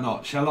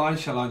not? Shall I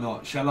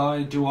not? Shall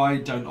I, do I,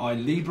 don't I?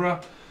 Libra,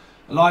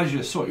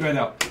 Elijah, sort your head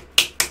out.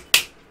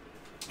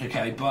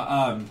 Okay,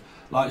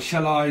 but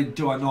shall I,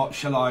 do I not,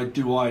 shall I,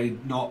 do I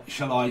not,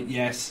 shall I,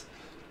 yes,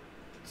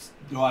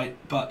 right,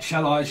 but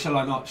shall I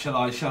not, shall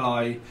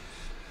I,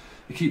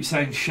 I keep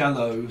saying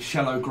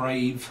shallow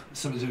grave,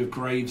 something to do with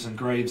graves and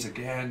graves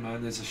again,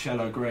 man. There's a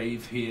shallow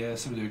grave here,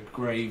 something to do with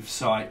grave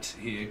site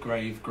here,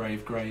 grave.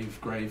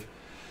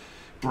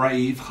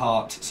 Brave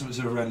heart, something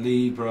to do with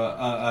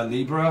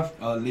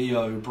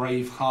Leo,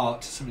 brave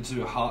heart, something to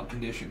do with heart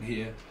condition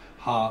here,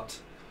 heart.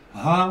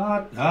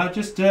 I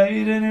just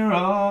stayed in your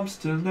arms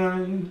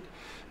tonight.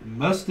 It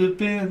must have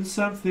been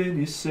something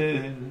you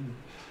said.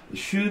 I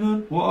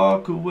shouldn't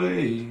walk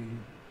away.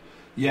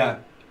 Yeah.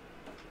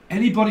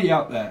 Anybody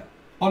out there,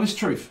 honest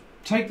truth,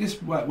 take this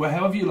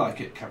however you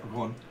like it,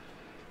 Capricorn.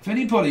 If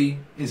anybody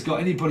has got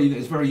anybody that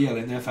is very ill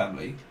in their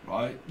family,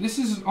 right, this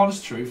is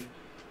honest truth.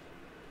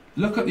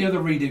 Look at the other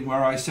reading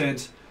where I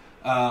said,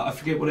 I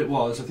forget what it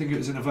was, I think it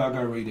was in a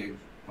Virgo reading,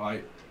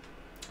 right?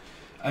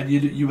 And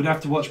you would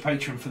have to watch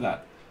Patron for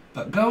that.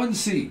 But go and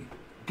see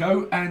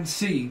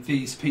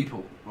these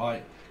people,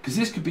 right? Because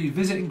this could be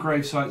visiting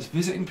grave sites,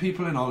 visiting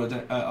people on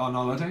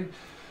holiday,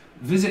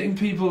 visiting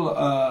people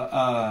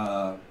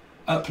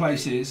at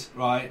places,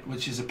 right?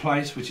 Which is a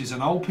place, which is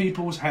an old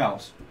people's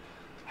house,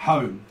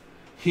 home,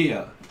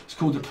 here. It's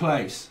called a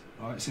place,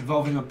 right? It's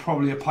involving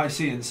probably a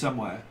Piscean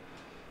somewhere.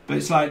 But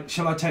it's like,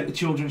 shall I take the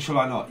children, shall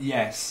I not?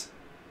 Yes.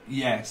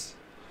 Yes.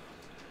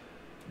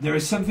 There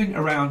is something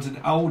around an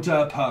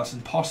older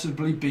person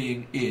possibly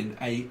being in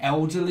a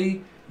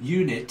elderly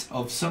unit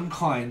of some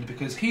kind,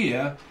 because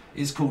here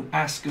is called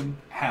Askham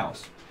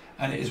House.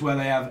 And it is where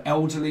they have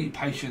elderly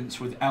patients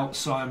with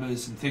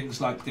Alzheimer's and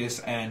things like this,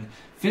 and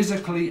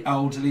physically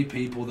elderly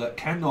people that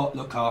cannot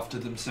look after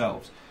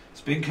themselves.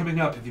 It's been coming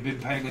up if you've been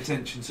paying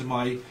attention to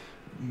my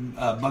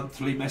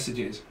monthly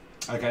messages.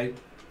 Okay.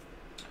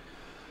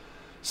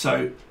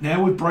 So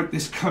now we broke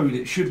this code,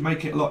 it should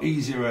make it a lot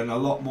easier and a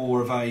lot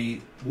more of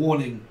a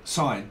warning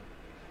sign.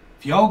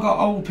 If y'all got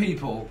old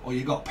people or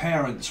you got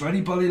parents or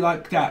anybody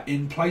like that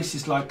in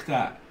places like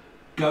that,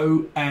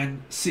 go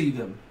and see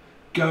them.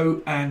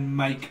 Go and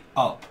make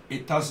up.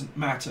 It doesn't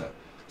matter.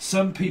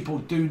 Some people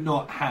do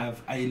not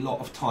have a lot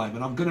of time,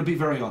 and I'm going to be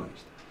very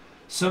honest.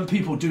 Some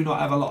people do not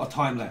have a lot of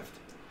time left.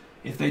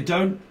 If they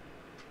don't,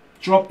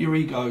 drop your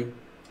ego,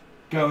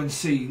 go and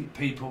see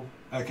people,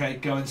 okay?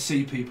 Go and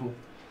see people.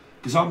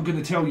 Because I'm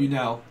going to tell you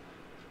now,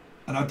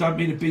 and I don't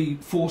mean to be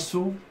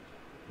forceful,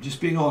 I'm just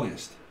being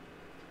honest.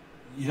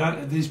 You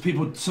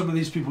don't. Some of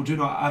these people do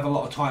not have a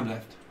lot of time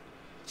left.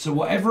 So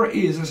whatever it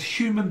is as a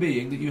human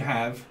being that you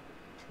have,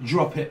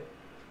 drop it.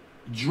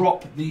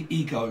 Drop the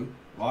ego,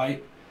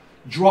 right?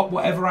 Drop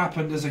whatever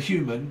happened as a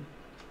human.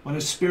 When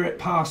a spirit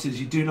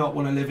passes, you do not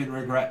want to live in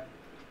regret.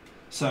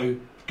 So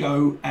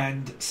go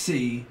and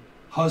see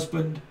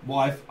husband,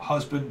 wife,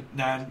 husband,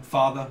 nan,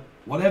 father,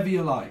 whatever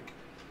you like.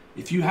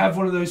 If you have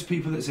one of those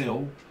people that's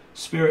ill,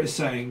 Spirit is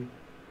saying,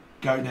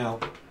 go now.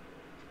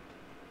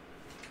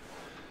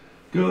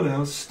 Go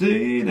now,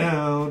 stay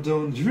now,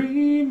 don't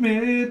dream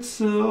it's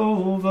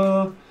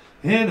over.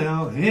 Here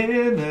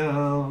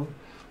now,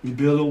 we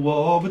build a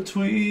wall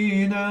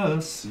between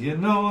us. You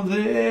know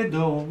they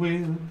don't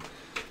win.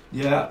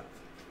 Yeah.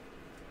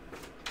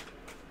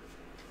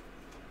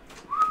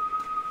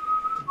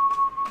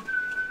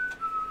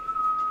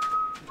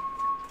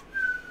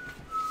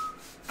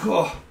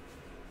 God.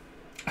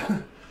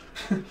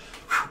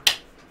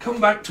 Come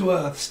back to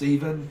earth,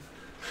 Stephen.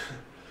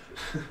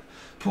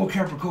 Poor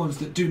Capricorns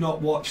that do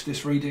not watch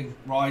this reading,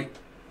 right?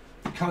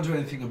 You can't do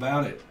anything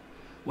about it.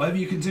 Whatever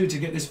you can do to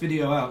get this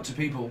video out to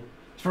people,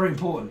 it's very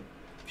important.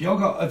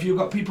 If you've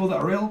got people that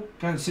are ill,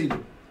 go and see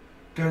them.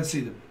 Go and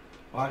see them,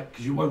 right?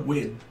 Because you won't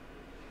win.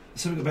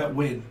 There's something about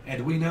win.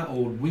 Edwina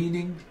or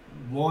whining.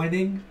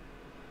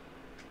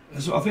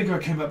 So I think I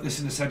came up with this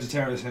in the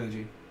Sagittarius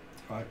energy,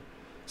 right?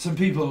 Some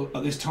people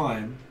at this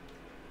time,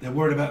 they're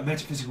worried about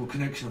metaphysical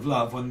connection of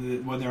love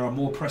when there are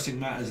more pressing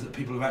matters that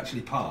people have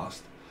actually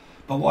passed.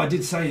 But what I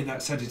did say in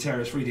that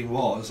Sagittarius reading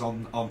was,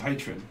 on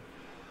Patron,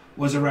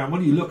 was around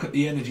when you look at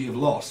the energy of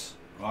loss,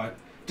 right?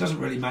 It doesn't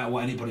really matter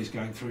what anybody's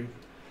going through.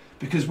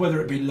 Because whether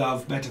it be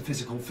love,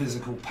 metaphysical,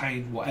 physical,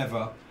 pain,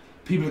 whatever,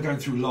 people are going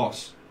through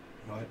loss,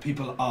 right?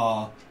 People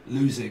are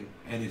losing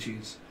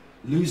energies,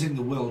 losing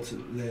the will to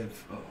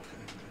live. Oh,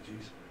 okay,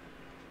 energies.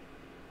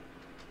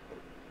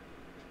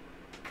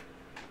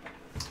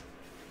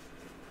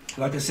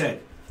 Like I said,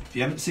 if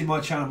you haven't seen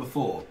my channel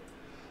before,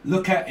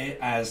 look at it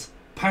as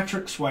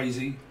Patrick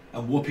Swayze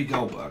and Whoopi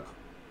Goldberg.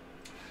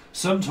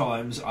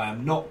 Sometimes I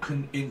am not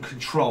in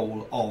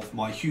control of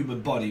my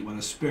human body when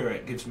a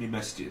spirit gives me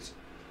messages,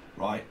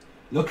 right?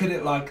 Look at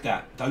it like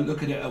that. Don't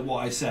look at it at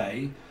what I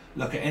say.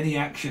 Look at any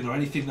action or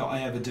anything that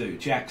I ever do.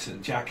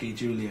 Jackson, Jackie,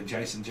 Julian,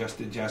 Jason,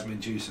 Justin, Jasmine,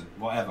 Juicin,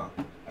 whatever.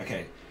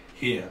 Okay,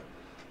 here.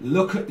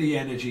 Look at the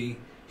energy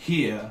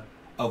here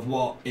of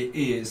what it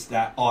is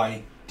that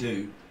I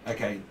do.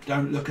 Okay,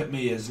 don't look at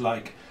me as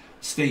like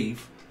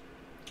Steve,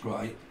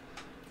 right?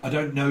 I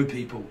don't know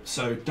people,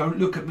 so don't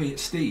look at me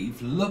as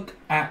Steve. Look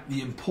at the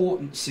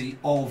importance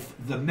of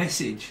the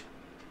message.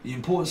 The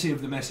importance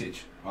of the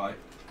message, right?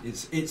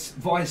 It's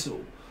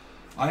vital.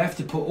 I have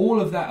to put all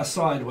of that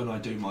aside when I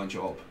do my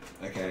job,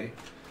 okay?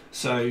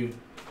 So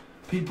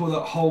people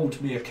that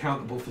hold me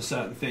accountable for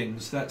certain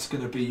things, that's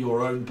going to be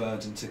your own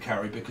burden to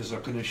carry, because I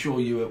can assure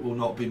you it will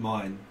not be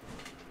mine.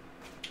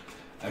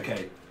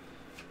 Okay.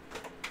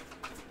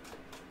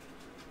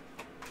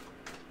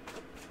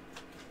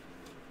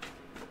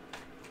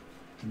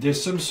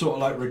 There's some sort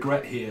of like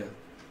regret here.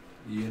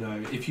 You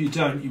know, if you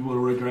don't, you will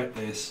regret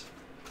this.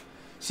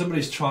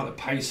 Somebody's trying to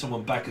pay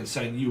someone back and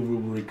saying you will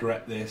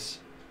regret this.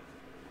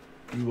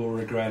 You will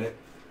regret it.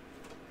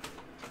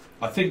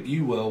 I think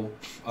you will.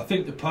 I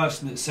think the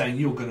person that's saying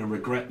you're going to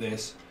regret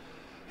this,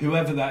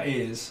 whoever that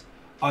is,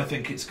 I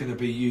think it's going to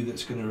be you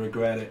that's going to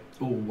regret it.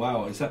 Oh,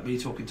 wow. Is that me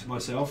talking to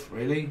myself?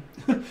 Really?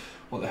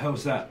 What the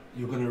hell's that?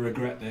 You're going to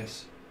regret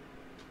this.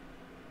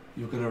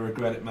 You're going to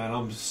regret it, man.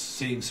 I'm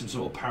seeing some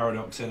sort of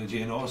paradox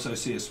energy, and I also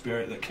see a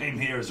spirit that came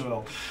here as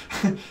well.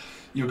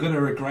 You're going to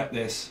regret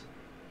this.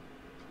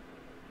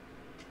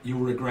 You'll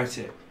regret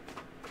it.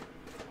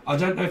 I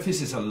don't know if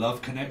this is a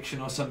love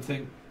connection or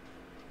something,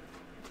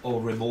 or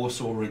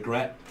remorse or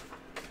regret,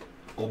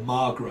 or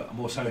Margaret. I'm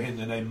also hearing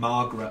the name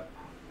Margaret.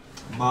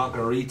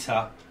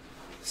 Margarita.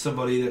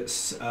 Somebody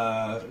that's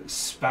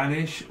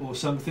Spanish or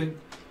something,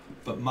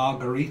 but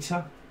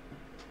Margarita.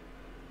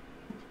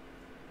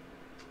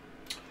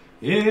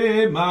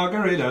 Hey,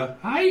 Margarita.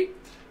 Hi.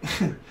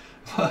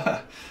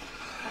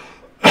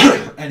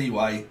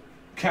 Anyway,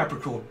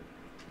 Capricorn,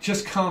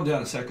 just calm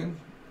down a second.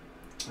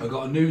 I've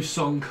got a new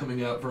song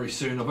coming out very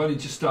soon. I've only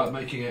just started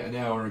making it an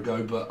hour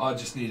ago, but I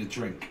just need a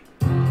drink.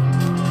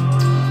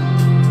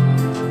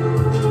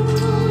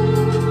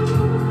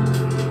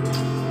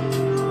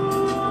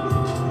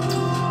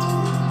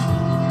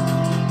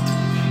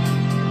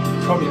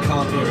 Probably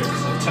can't hear it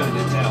because I've turned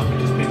it down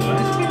because people are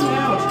like, it's too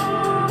loud.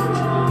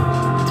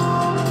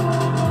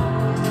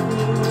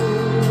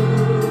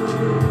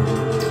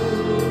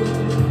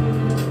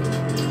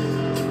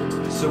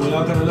 So we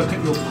are going to look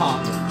at your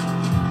partner.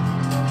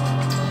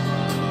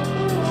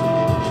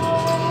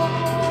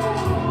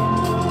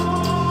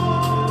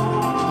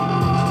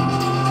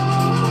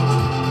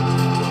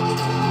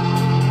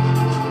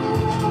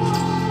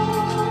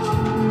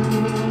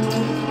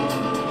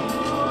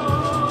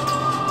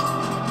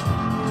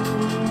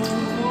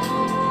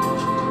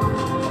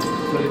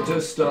 But it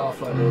does start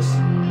off like this.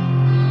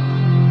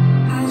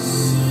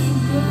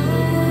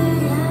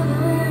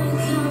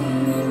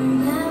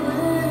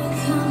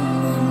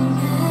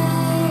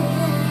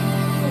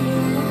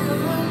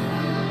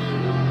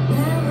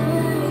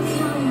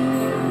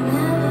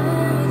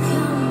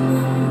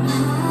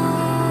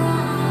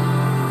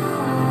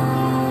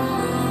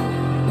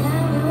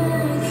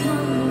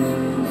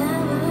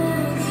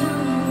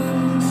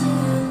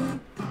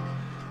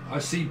 I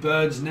see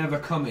birds never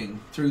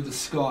coming through the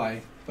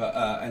sky,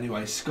 but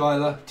anyway,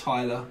 Tyler,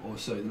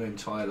 also the name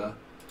Tyler,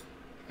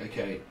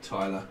 okay,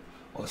 Tyler,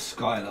 or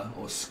Skylar,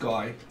 or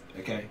Sky,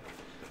 okay,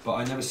 but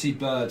I never see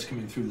birds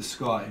coming through the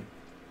sky.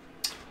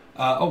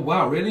 Oh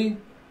wow, really?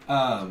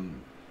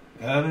 And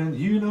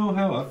you know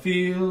how I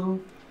feel,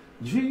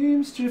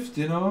 dreams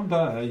drifting on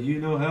by, you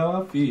know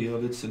how I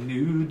feel, it's a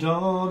new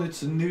dawn,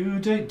 it's a new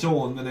day,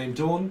 Dawn, the name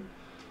Dawn,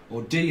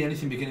 or D,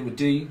 anything beginning with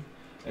D,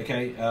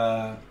 okay,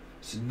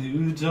 it's a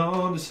new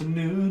dawn, it's a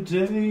new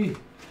day,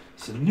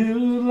 it's a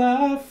new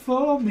life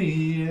for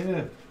me,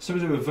 yeah.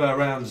 Something to do with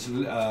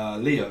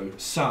around Leo,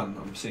 sun,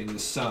 I'm seeing the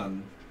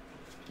sun.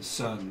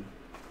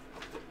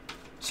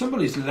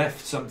 Somebody's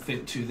left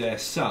something to their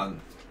son,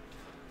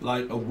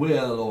 like a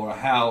will or a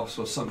house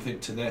or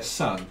something to their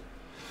son.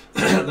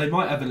 They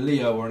might have a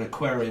Leo or an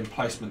Aquarian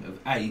placement of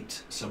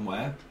 8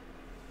 somewhere,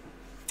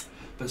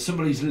 but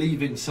somebody's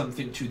leaving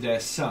something to their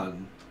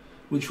son,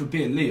 which would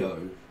be a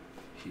Leo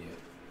here.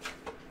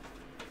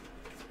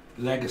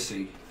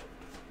 Legacy.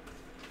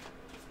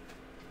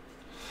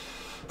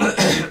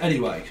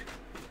 Anyway,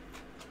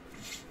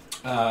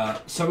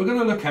 so we're going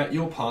to look at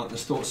your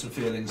partner's thoughts and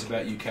feelings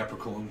about you,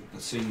 Capricorn.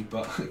 Let's see,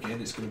 but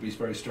again, it's going to be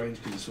very strange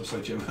because it's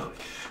also Gemini.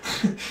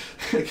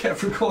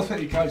 Capricorn, there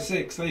you go,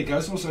 6. There you go,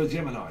 it's also a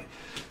Gemini.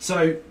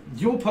 So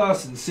your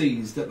person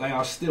sees that they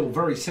are still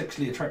very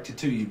sexually attracted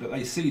to you, but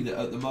they see that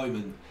at the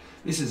moment,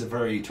 this is a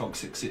very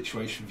toxic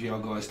situation for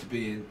you guys to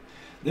be in.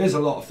 There's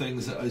a lot of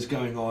things that is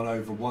going on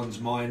over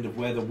one's mind of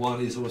whether one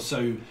is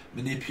also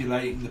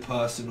manipulating the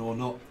person or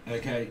not,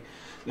 okay?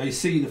 They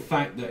see the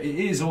fact that it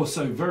is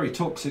also very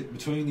toxic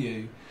between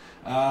you.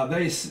 A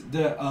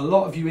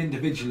lot of you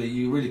individually,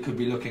 you really could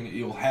be looking at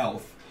your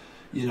health.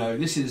 You know,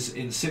 this is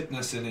in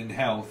sickness and in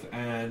health,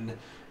 and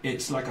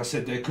it's like I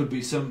said, there could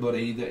be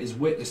somebody that is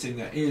witnessing,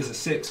 that is a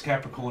 6,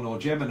 Capricorn or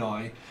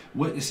Gemini,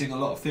 witnessing a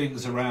lot of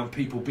things around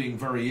people being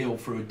very ill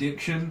through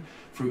addiction,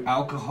 through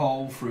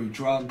alcohol, through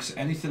drugs,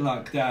 anything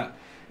like that.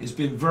 It's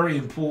been very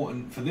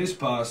important for this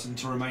person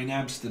to remain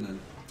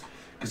abstinent,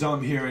 because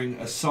I'm hearing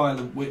a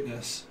silent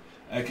witness,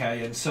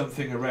 okay, and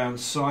something around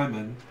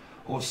Simon,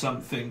 or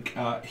something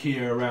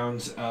here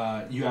around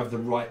you have the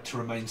right to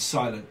remain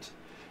silent.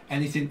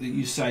 Anything that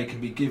you say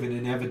can be given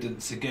in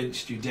evidence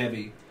against you,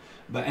 Debbie.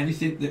 But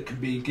anything that can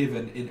be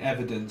given in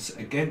evidence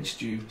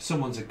against you,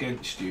 someone's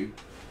against you,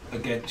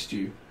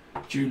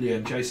 Julia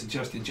and Jason,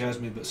 Justin,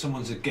 Jasmine, but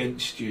someone's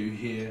against you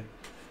here,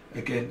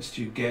 against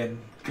you, Glenn,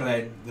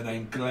 the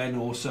name Glenn,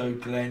 also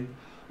Glenn,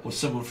 or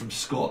someone from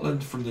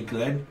Scotland from the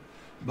Glen,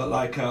 but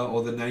like,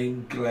 or the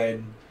name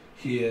Glenn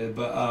here,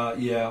 but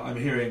yeah, I'm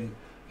hearing,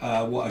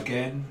 what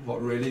again?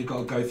 What really? Got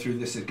to go through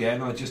this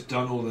again? I just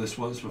done all this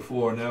once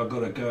before, and now I've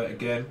got to go it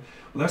again.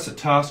 Well, that's a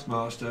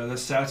taskmaster,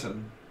 that's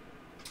Saturn.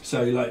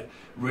 So like,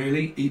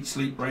 really? Eat,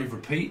 sleep, rave,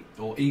 repeat?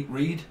 Or eat,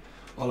 read?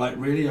 Or like,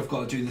 really? I've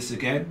got to do this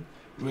again?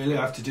 Really?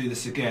 I have to do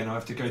this again? I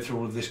have to go through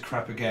all of this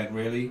crap again?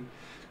 Really?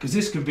 Because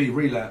this could be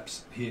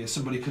relapse here.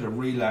 Somebody could have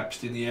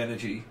relapsed in the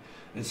energy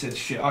and said,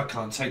 shit, I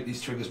can't take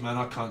these triggers, man.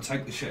 I can't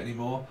take this shit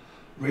anymore.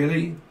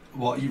 Really?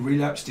 What, you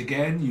relapsed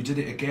again? You did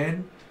it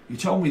again? You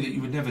told me that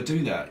you would never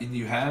do that, and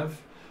you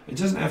have. It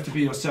doesn't have to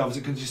be yourselves.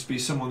 It can just be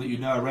someone that you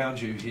know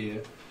around you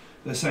here.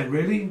 They're saying,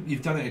 really?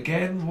 You've done it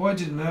again? Why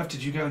on earth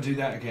did you go and do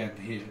that again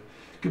here?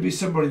 It could be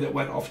somebody that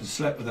went off and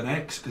slept with an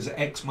ex, because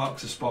X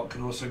marks a spot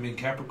can also mean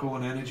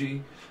Capricorn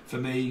energy, for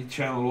me,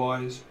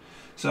 channel-wise.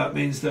 So that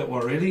means that,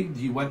 well, really?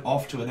 You went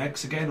off to an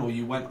ex again, or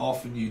you went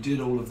off and you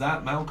did all of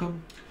that,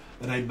 Malcolm?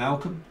 The name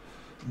Malcolm?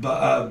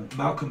 But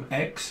Malcolm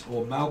X,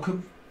 or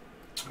Malcolm,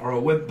 or I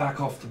went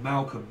back off to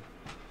Malcolm.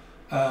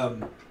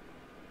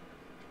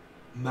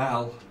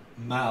 Mel,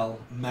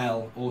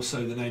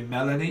 also the name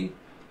Melanie,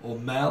 or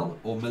Mel,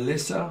 or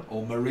Melissa,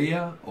 or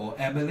Maria, or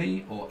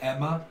Emily, or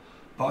Emma,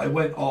 but I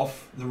went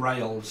off the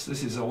rails.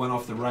 This is, I went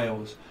off the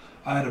rails.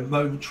 I had a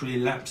momentary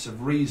lapse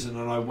of reason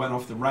and I went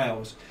off the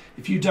rails.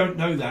 If you don't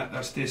know that,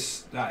 that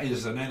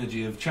is an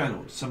energy of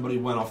channel. Somebody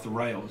went off the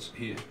rails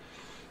here.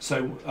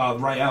 So,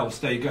 rails,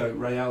 there you go,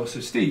 rails.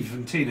 So Steve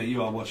and Tina,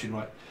 you are watching,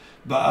 right?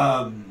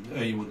 But,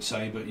 you wouldn't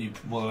say, but you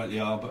more likely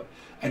are, but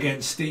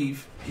again,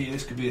 Steve here,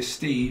 this could be a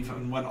Steve,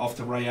 and went off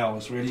to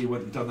rails. Really, you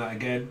went and done that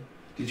again?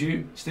 Did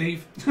you,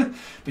 Steve?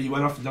 But you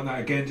went off and done that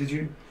again, did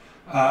you?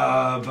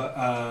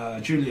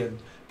 Julian,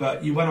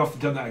 but you went off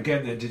and done that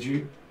again then, did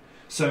you?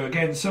 So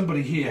again,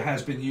 somebody here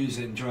has been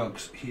using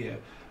drugs here,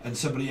 and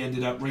somebody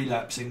ended up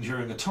relapsing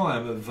during a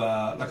time of,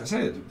 like I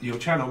said, your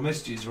channel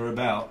messages were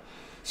about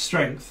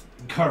strength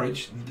and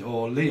courage,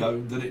 or Leo,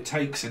 that it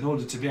takes in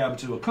order to be able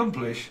to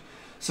accomplish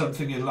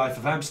something in life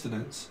of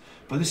abstinence.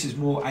 But this is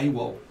more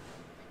AWOL,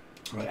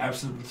 right?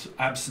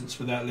 Absence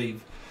without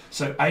leave.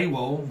 So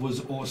AWOL was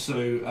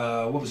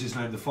also, what was his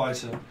name, the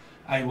fighter?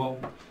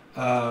 AWOL,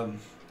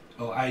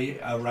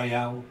 or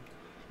Rayal,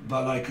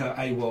 but like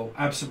AWOL,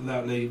 absent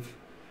without leave.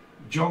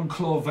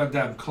 Jean-Claude Van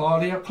Damme,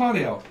 Claudio.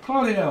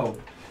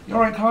 You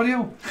alright,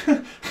 Claudio?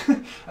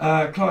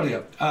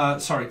 Claudia,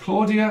 sorry,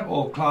 Claudia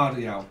or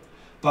Claudio.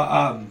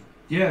 But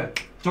yeah,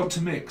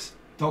 Dr. Mix.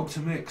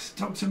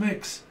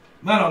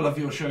 Man, I love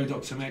your show,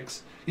 Dr.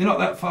 Mix. You're not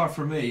that far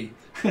from me.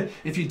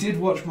 If you did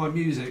watch my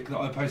music that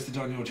I posted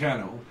on your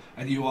channel,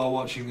 and you are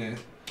watching this,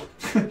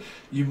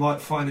 you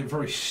might find it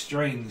very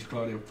strange,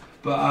 Claudio.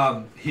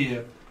 But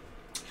here,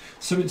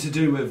 something to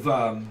do with,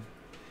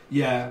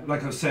 yeah,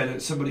 like I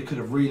said, somebody could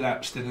have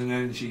relapsed in an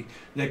energy.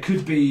 There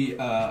could be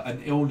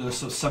an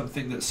illness or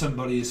something that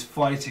somebody is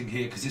fighting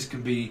here, because this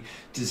can be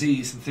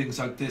disease and things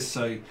like this.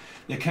 So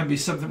there can be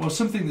something, well,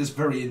 something that's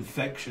very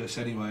infectious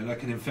anyway,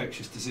 like an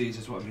infectious disease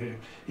is what I'm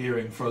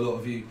hearing for a lot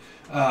of you.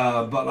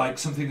 But like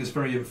something that's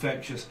very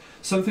infectious,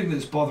 something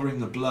that's bothering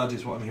the blood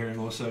is what I'm hearing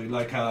also,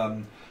 like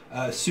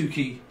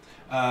Suki,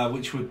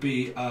 which would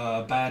be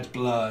bad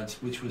blood,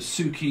 which was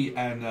Suki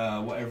and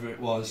whatever it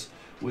was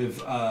with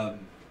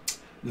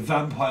the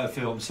vampire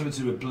film, something to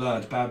do with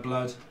blood, bad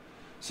blood,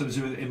 something to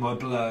do with in my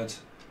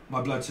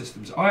blood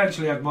systems. I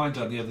actually had mine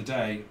done the other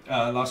day,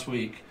 last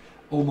week.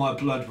 All my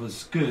blood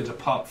was good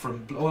apart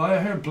from, well, I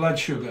heard blood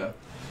sugar.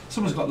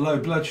 Someone's got low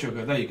blood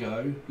sugar, there you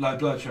go, low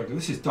blood sugar.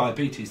 This is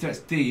diabetes, that's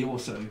D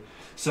also.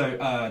 So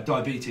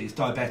diabetes,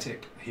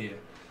 diabetic here.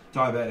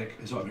 Diabetic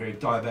is what I'm hearing,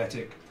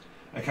 diabetic.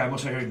 Okay, I'm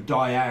also hearing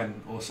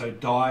Diane, also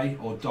Di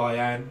or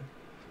Diane,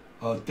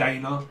 or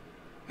Dana.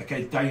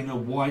 Okay, Dana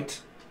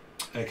White.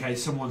 Okay,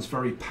 someone's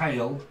very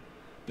pale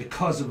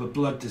because of a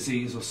blood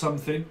disease or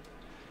something.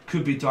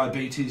 Could be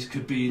diabetes,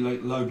 could be like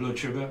low blood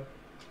sugar.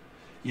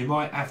 You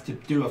might have to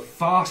do a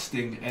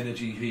fasting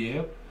energy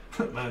here.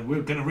 Man,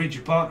 we're going to read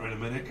your partner in a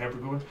minute,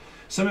 Capricorn.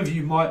 Some of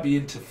you might be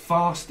into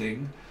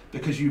fasting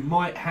because you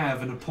might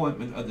have an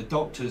appointment at the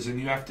doctor's and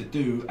you have to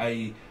do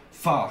a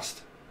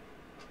fast.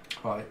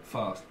 Right,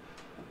 fast.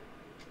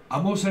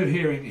 I'm also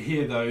hearing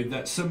here though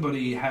that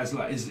somebody has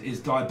like is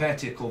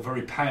diabetic or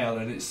very pale,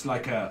 and it's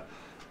like a,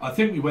 I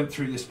think we went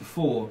through this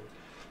before,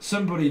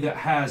 somebody that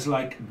has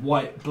like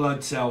white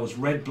blood cells,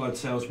 red blood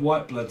cells,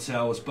 white blood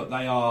cells, but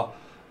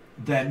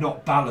they're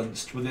not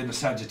balanced within a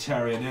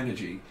Sagittarian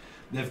energy.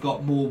 They've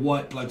got more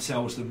white blood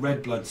cells than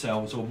red blood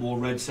cells, or more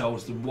red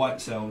cells than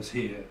white cells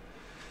here.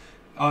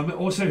 I'm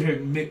also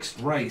hearing mixed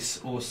race,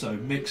 also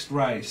mixed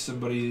race,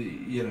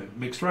 somebody, you know,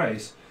 mixed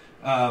race.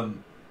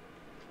 I'm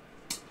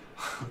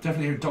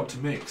definitely hearing Dr.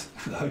 Mix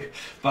though,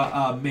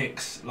 but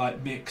mix,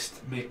 like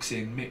mixed,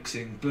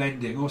 mixing,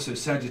 blending. Also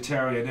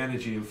Sagittarian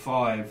energy of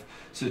 5,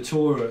 so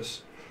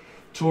Taurus,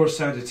 Taurus,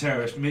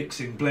 Sagittarius,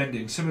 mixing,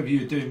 blending. Some of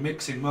you are doing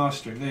mixing,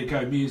 mastering. There you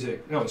go,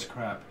 music. That was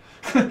crap.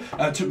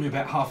 It took me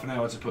about half an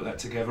hour to put that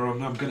together. I'm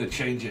going to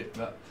change it,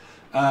 but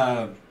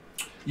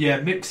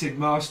yeah, mixing,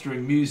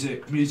 mastering,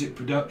 music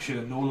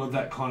production, all of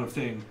that kind of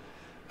thing.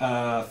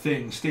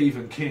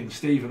 Stephen King,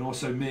 Stephen,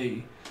 also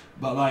me,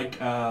 but like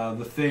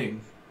the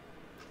thing,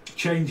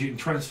 changing,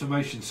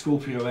 transformation,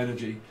 Scorpio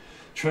energy,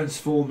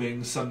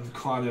 transforming some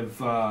kind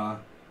of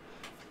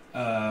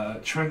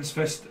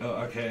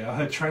okay, I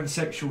heard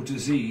transsexual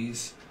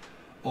disease,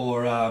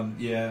 or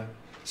yeah.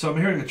 So I'm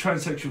hearing a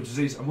transsexual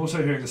disease. I'm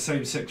also hearing a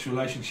same-sex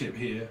relationship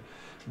here,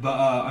 but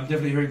I'm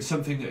definitely hearing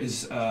something that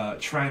is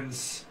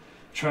transvestite,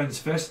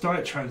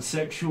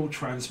 transsexual,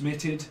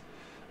 transmitted,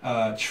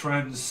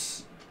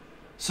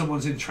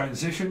 someone's in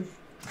transition,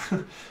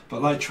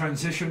 but like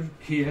transition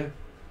here,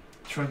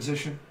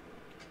 transition.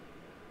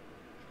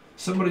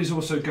 Somebody's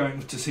also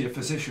going to see a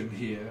physician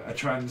here, a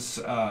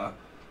I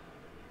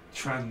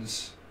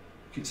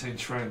keep saying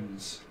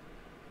trans.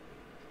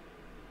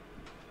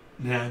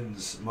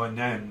 Nans, my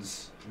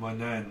nans, my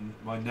nan,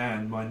 my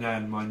nan, my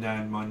nan, my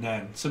nan, my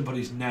nan.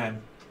 Somebody's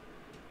nan.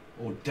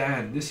 Or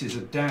Dan. This is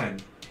a Dan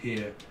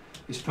here.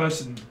 This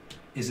person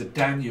is a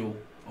Daniel,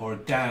 or a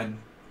Dan,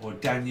 or a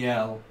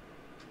Danielle,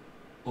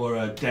 or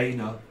a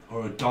Dana,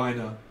 or a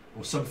Dinah,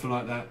 or something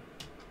like that.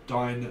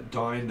 Dinah.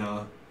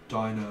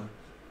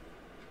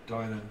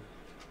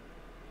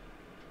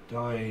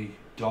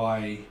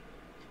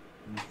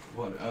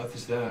 What on earth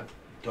is that?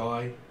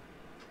 Dye.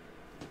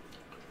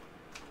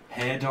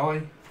 Hair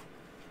dye?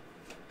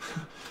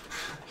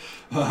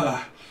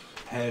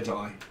 Hair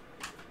dye.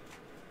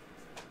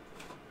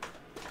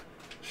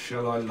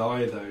 Shall I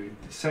lie though?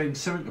 It's saying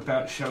something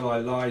about shall I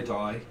lie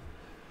die?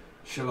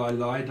 Shall I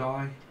lie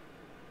die?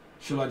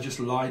 Shall I just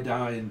lie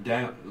down and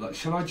down? Like,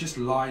 shall I just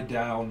lie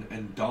down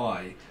and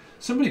die?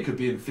 Somebody could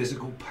be in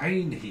physical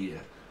pain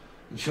here.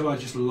 And shall I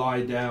just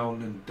lie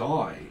down and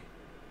die?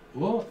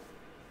 What?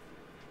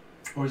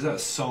 Or is that a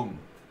song?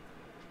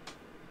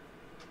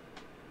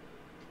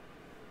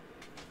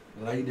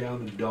 Lay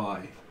down and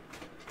die.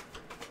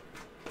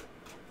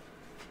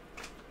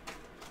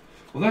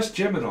 Well, that's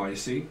Gemini, you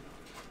see.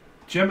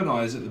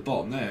 Gemini is at the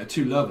bottom there,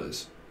 two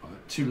lovers.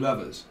 Right? Two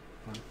lovers.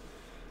 Right?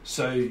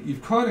 So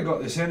you've kind of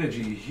got this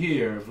energy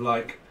here of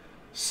like,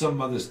 some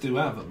mothers do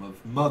have them,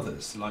 of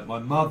mothers. Like my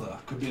mother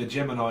could be a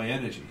Gemini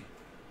energy.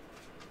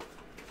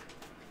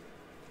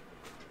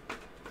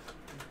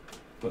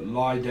 But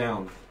lie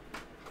down.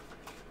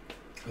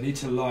 I need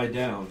to lie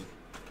down.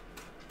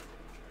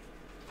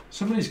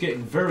 Somebody's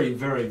getting very,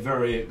 very,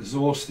 very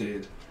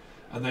exhausted,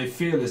 and they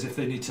feel as if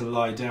they need to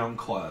lie down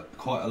quite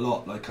a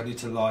lot. Like, I need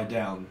to lie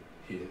down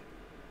here.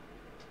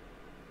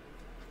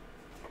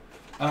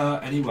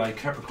 Anyway,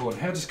 Capricorn.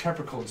 How does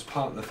Capricorn's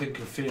partner think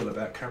and feel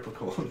about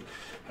Capricorn?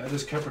 How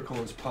does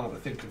Capricorn's partner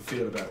think and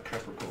feel about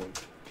Capricorn?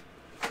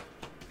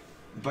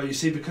 But you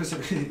see, because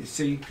you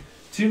see,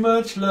 too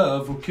much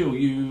love will kill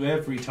you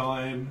every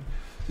time.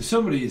 So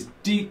somebody is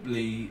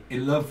deeply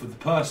in love with the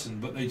person,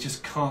 but they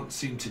just can't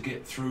seem to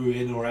get through,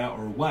 in or out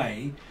or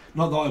away.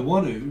 Not that I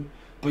want to,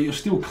 but you're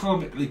still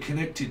karmically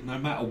connected no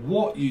matter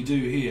what you do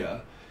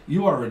here.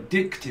 You are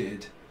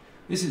addicted.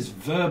 This is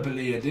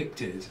verbally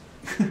addicted,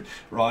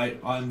 right?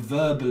 I'm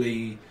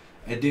verbally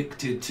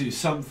addicted to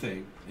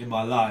something in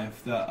my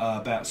life that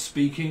about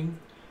speaking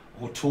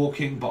or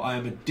talking, but I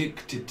am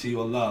addicted to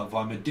your love.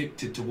 I'm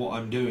addicted to what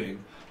I'm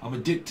doing. I'm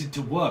addicted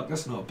to work.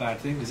 That's not a bad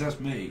thing, because that's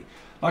me.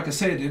 Like I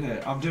said,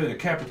 I'm doing a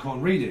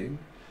Capricorn reading,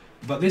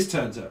 but this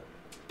turns up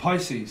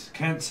Pisces,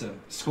 Cancer,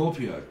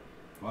 Scorpio,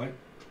 right?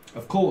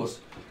 Of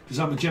course, because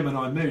I'm a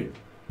Gemini moon.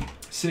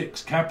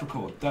 6,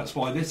 Capricorn. That's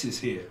why this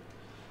is here.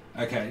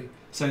 Okay,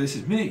 so this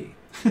is me.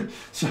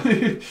 So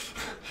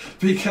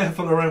be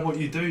careful around what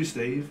you do,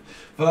 Steve.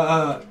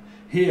 But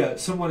here,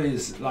 someone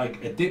is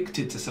like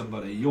addicted to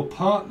somebody. Your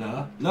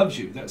partner loves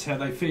you. That's how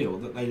they feel,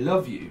 that they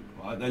love you,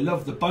 right? They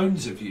love the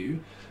bones of you.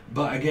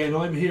 But again,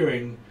 I'm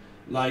hearing,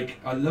 like,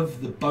 I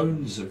love the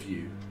bones of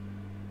you.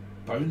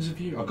 Bones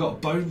of you? I got a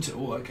bone to...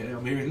 Oh, okay,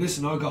 I'm hearing,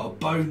 listen, I got a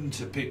bone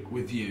to pick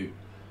with you.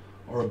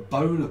 Or a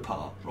bone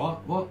apart, right?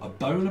 What? A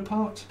bone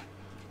apart?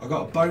 I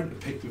got a bone to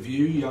pick with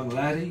you, young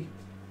laddie.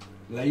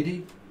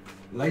 Lady?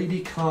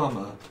 Lady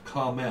Karma.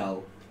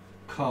 Carmel.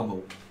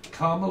 Carmel.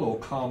 Carmel or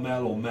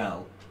Carmel or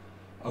Mel.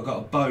 I got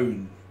a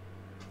bone.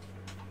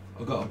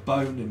 I've got a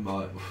bone in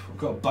my... I've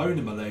got a bone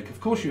in my leg.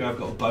 Of course you have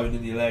got a bone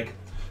in your leg.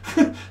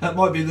 That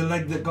might be the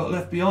leg that got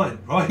left behind,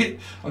 right?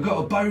 I've got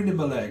a bone in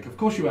my leg. Of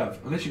course you have,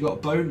 unless you've got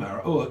a bone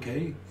marrow. Oh,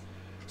 okay.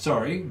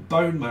 Sorry,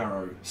 bone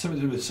marrow.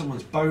 Something to do with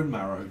someone's bone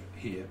marrow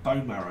here.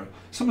 Bone marrow.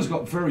 Someone's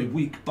got very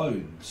weak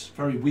bones,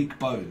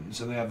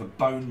 and they have a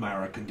bone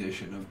marrow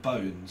condition of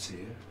bones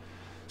here.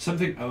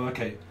 Something, oh,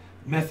 okay.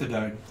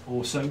 Methadone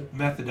also.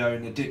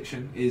 Methadone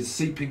addiction is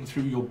seeping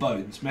through your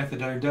bones.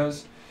 Methadone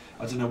does.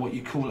 I don't know what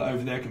you call it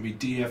over there. It can be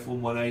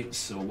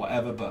DF118s or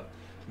whatever, but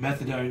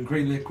methadone,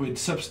 green liquid,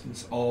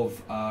 substance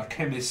of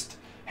chemist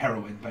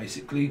heroin,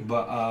 basically.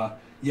 But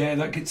yeah,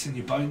 that gets in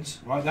your bones,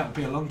 right? That'll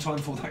be a long time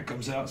before that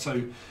comes out.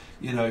 So,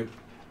 you know,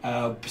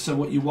 so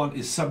what you want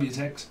is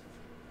Subutex.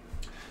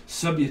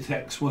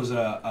 Subutex was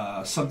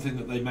something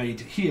that they made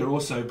here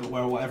also, but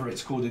whatever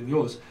it's called in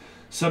yours.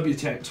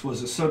 Subutex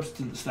was a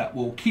substance that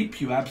will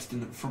keep you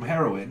abstinent from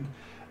heroin,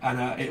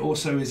 and it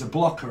also is a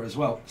blocker as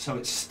well. So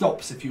it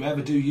stops if you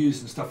ever do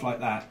use and stuff like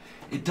that.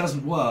 It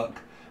doesn't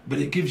work, but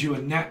it gives you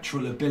a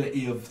natural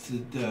ability of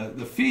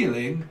the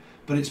feeling,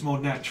 but it's more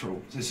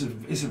natural. It's a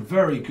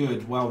very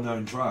good,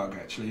 well-known drug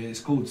actually.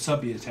 It's called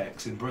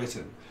Subutex in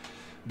Britain,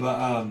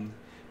 but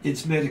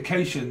it's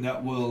medication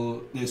that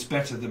it's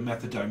better than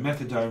methadone.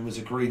 Methadone was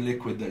a green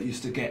liquid that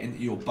used to get into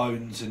your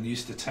bones and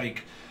used to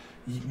take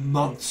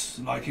months,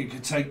 like it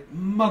could take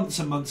months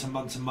and months and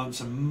months and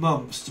months and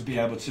months to be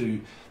able to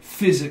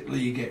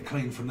physically get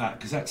clean from that,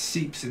 because that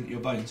seeps into your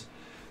bones.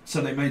 So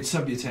they made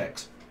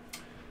Subutex.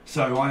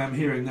 So I am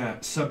hearing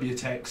that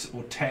Subutex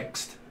or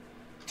text.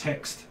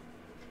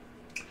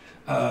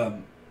 Yeah,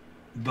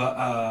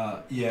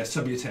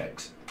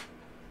 Subutex.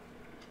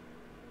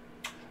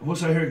 I'm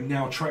also hearing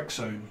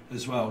naltrexone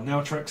as well.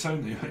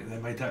 Naltrexone, they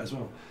made that as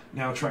well.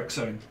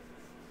 Naltrexone.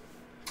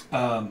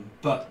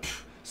 But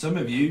some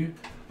of you,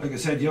 like I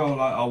said, you're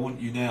like, I want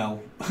you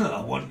now.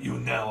 I want you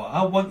now.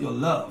 I want your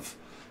love.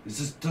 It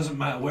just doesn't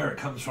matter where it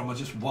comes from. I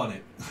just want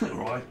it,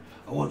 right?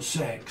 I want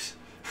sex.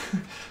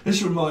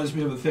 This reminds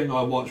me of a thing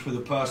I watched with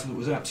a person that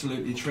was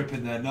absolutely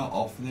tripping their nut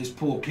off, and this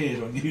poor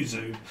kid on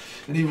YouTube,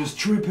 and he was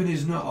tripping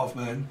his nut off,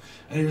 man,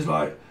 and he was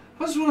like,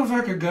 I just want to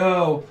fuck a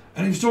girl.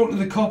 And he was talking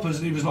to the coppers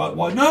and he was like,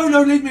 why? No,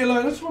 leave me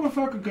alone. I just want to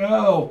fuck a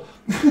girl.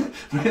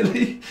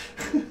 Really?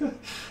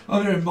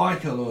 I'm hearing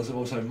Michael, or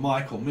also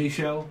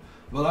Michelle.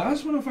 But like, I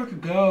just want to fuck a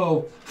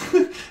girl.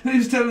 And he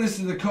was telling this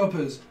to the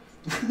coppers.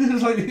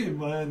 It's like,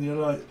 man,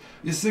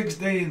 you're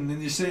 16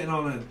 and you're sitting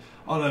on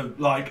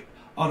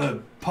a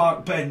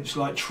park bench,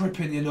 like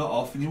tripping your nut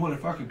off, and you want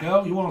to fuck a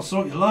girl? You want to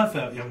sort your life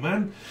out, young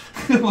man?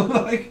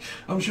 Like,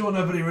 I'm sure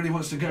nobody really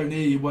wants to go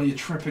near you while you're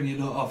tripping your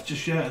nut off,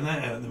 just shouting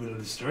that out in the middle of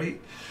the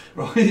street,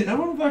 right? I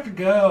want to fuck a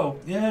girl.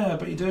 Yeah,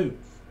 but you do.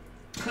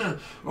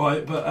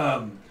 Right, but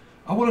I'm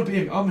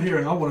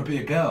hearing I want to be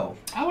a girl.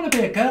 I want to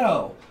be a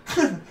girl.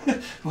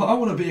 Well, I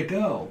want to be a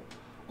girl.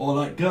 Or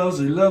like girls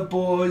who love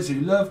boys, who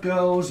love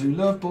girls, who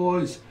love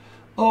boys.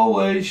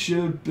 Always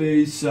should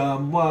be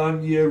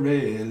someone you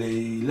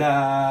really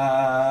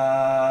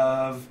love.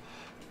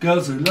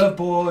 Girls who love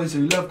boys,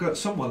 who love girls.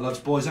 Someone loves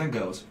boys and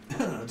girls.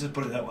 I'll just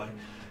put it that way.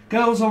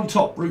 Girls on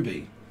top,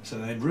 Ruby. So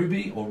they're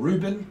Ruby or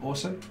Ruben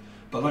also.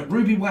 But like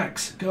Ruby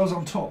Wax, girls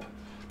on top.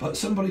 But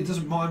somebody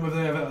doesn't mind whether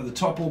they have it at the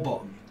top or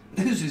bottom.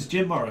 This is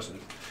Jim Morrison.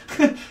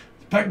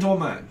 Backdoor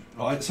man,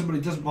 right? Somebody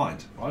doesn't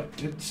mind, right?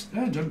 It's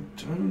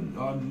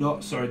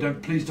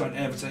please don't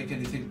ever take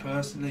anything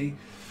personally.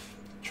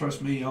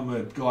 Trust me, I'm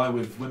a guy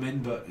with women,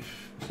 but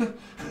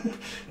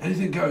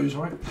anything goes,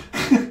 right?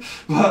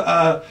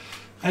 But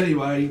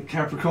anyway,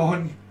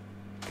 Capricorn,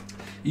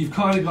 you've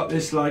kind of got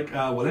this like,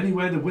 well,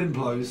 anywhere the wind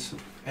blows,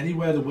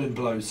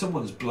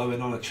 someone's blowing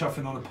on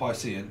chuffing on a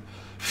Piscean.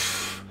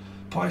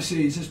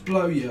 Pisces, just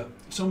blow you.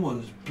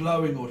 Someone's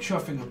blowing or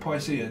chuffing a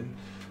Piscean,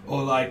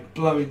 or like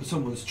blowing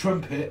someone's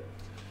trumpet.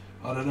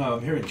 I don't know,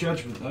 I'm hearing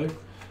judgment though.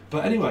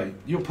 But anyway,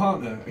 your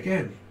partner,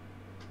 again,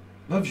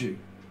 loves you.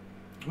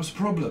 What's the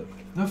problem?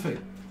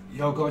 Nothing.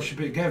 You guys should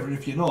be together, and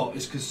if you're not,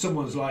 it's because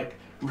someone's like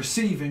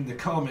receiving the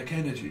karmic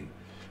energy,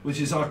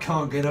 which is I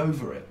can't get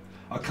over it.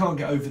 I can't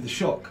get over the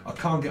shock. I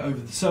can't get over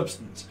the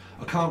substance.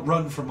 I can't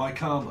run from my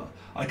karma.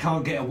 I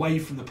can't get away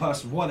from the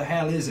person. Why the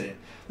hell is it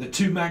that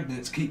two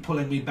magnets keep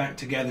pulling me back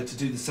together to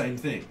do the same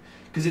thing?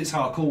 Because it's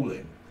our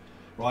calling,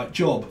 right?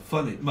 Job,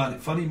 funny money.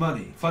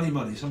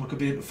 Someone could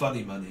be into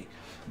funny money,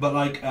 but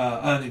like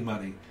earning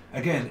money.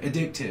 Again,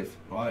 addictive,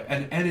 right?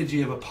 An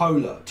energy of a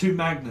polar, two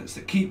magnets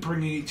that keep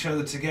bringing each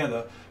other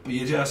together, but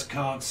you just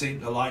can't seem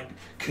to like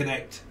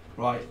connect,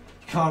 right?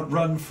 You can't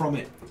run from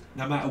it,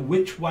 no matter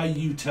which way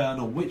you turn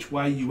or which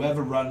way you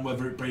ever run,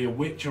 whether it be a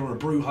witch or a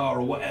bruja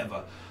or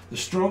whatever. The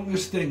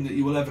strongest thing that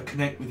you will ever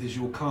connect with is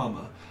your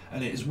karma,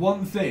 and it is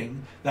one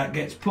thing that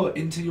gets put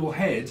into your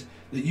head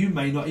that you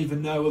may not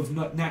even know of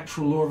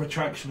natural law of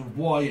attraction of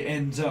why it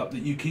ends up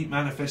that you keep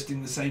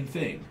manifesting the same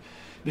thing.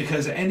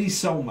 Because any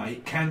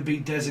soulmate can be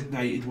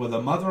designated with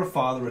a mother, a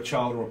father, a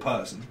child, or a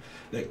person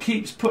that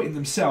keeps putting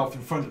themselves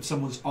in front of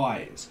someone's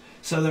eyes.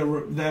 So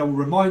they'll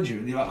remind you,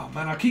 and you're like, oh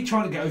man, I keep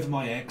trying to get over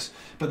my ex,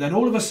 but then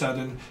all of a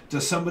sudden,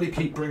 does somebody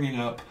keep bringing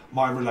up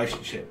my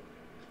relationship?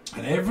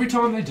 And every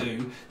time they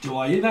do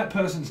I hear that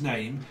person's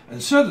name,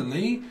 and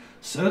suddenly,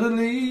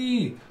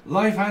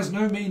 life has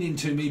no meaning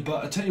to me,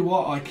 but I tell you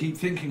what, I keep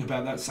thinking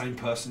about that same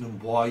person,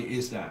 and why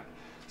is that?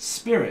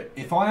 Spirit.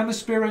 If I am a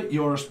spirit,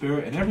 you're a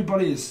spirit, and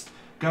everybody is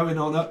going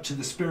on up to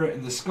the spirit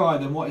in the sky,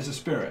 then what is a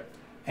spirit?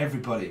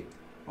 Everybody,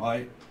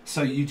 right?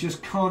 So you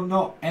just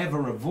cannot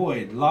ever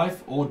avoid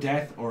life or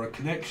death or a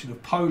connection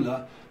of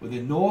polar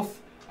within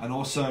north and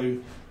also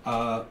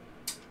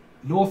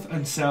north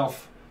and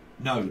south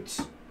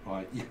nodes,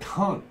 right? You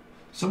can't.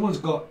 Someone's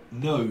got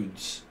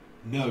nodes,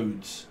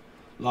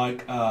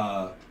 like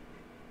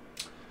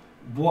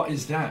what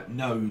is that?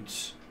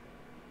 Nodes,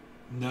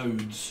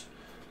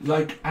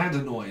 like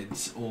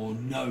adenoids or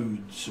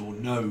nodes or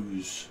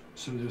nose.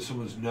 Something to do with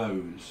someone's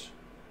nose.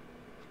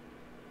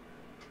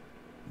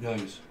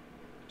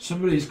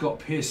 Somebody's got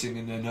piercing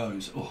in their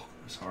nose. Oh,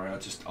 sorry,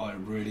 I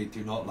really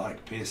do not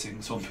like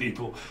piercings on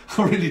people.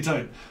 I really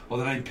don't. Or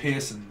the name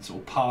Pearsons or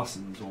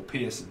Parsons or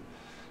Pearson.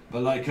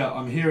 But like,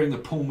 I'm hearing the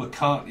Paul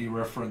McCartney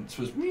reference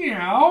was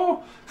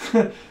meow,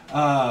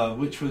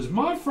 which was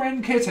my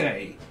friend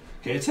Kitty.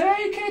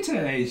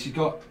 Kitty. She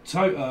got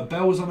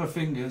bells on her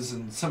fingers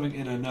and something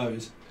in her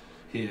nose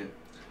here.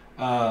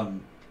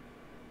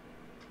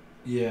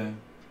 Yeah.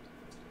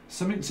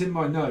 Something's in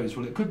my nose.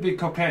 Well, it could be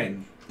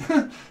cocaine.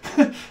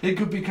 It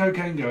could be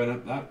cocaine going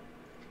up that.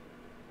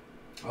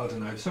 I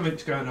don't know.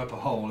 Something's going up a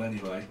hole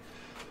anyway.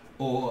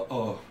 Or,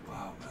 oh,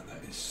 wow, man,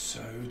 that is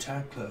so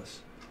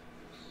tactless.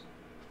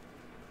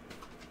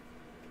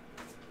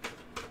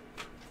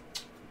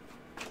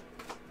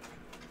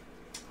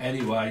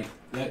 Anyway,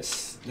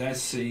 let's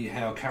see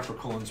how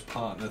Capricorn's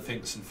partner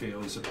thinks and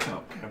feels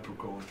about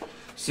Capricorn.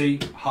 See,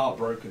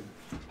 heartbroken.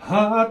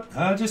 Heart,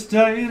 I just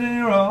stayed in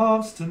your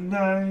arms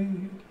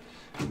tonight.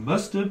 It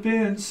must have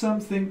been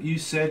something you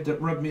said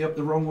that rubbed me up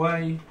the wrong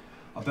way.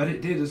 I bet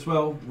it did as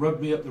well,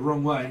 rubbed me up the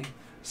wrong way.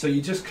 So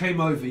you just came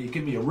over, you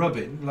give me a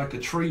rubbing, like a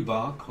tree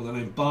bark, or the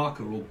name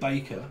Barker or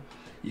Baker.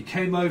 You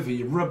came over,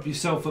 you rubbed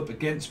yourself up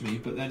against me,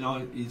 but then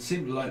you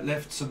seemed to like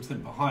left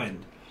something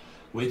behind.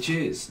 Which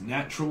is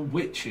natural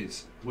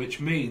witches, which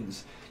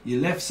means you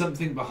left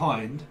something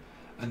behind,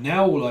 and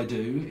now all I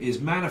do is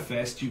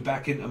manifest you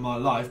back into my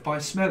life by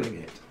smelling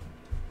it.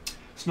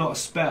 It's not a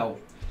spell.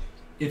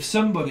 If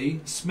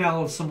somebody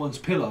smells someone's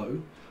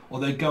pillow, or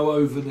they go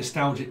over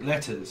nostalgic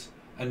letters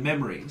and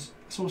memories,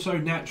 it's also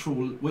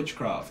natural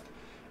witchcraft.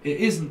 It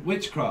isn't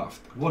witchcraft.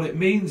 What it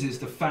means is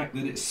the fact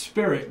that it's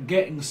spirit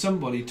getting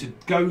somebody to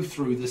go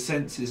through the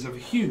senses of a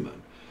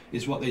human,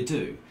 is what they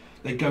do.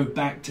 They go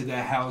back to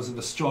their house of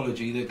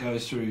astrology that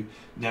goes through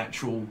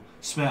natural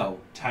smell,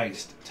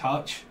 taste,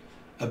 touch,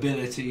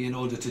 ability in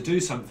order to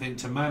do something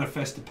to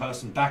manifest the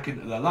person back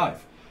into their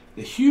life.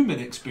 The human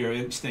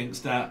experience thinks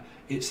that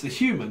it's the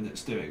human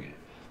that's doing it.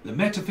 The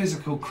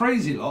metaphysical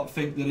crazy lot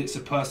think that it's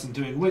a person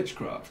doing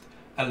witchcraft,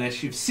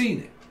 unless you've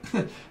seen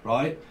it,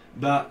 right?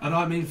 And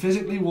I mean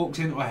physically walked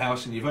into a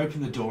house and you've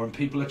opened the door and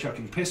people are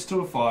chucking piss to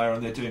a fire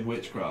and they're doing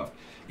witchcraft.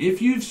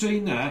 If you've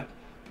seen that,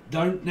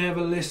 don't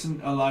never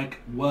listen to like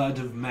word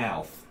of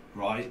mouth,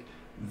 right?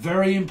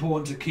 Very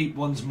important to keep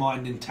one's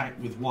mind intact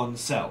with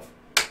oneself,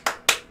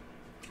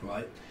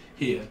 right?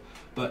 Here.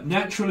 But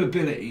natural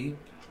ability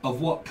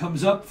of what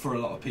comes up for a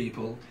lot of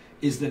people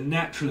is the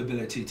natural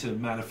ability to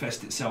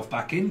manifest itself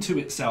back into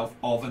itself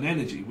of an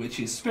energy, which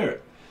is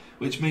spirit,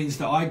 which means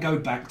that I go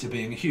back to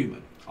being a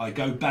human. I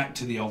go back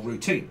to the old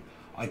routine.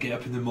 I get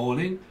up in the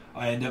morning,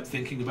 I end up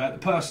thinking about the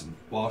person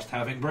whilst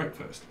having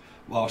breakfast.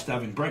 Whilst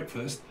having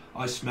breakfast,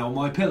 I smell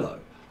my pillow.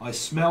 I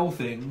smell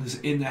things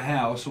in the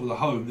house or the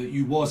home that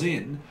you was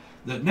in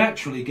that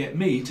naturally get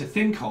me to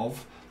think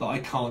of that I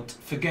can't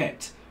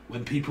forget.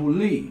 When people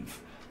leave,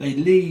 they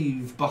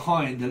leave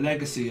behind a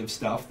legacy of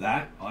stuff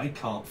that I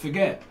can't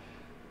forget.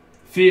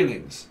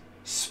 Feelings,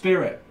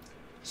 spirit.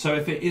 So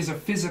if it is a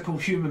physical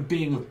human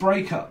being of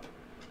breakup,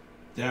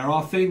 there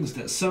are things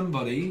that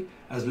somebody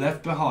has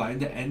left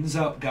behind that ends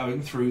up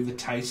going through the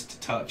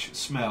taste, touch,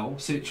 smell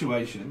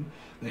situation.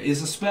 There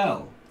is a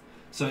spell.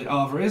 So it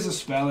either is a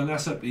spell, and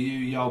that's up to you,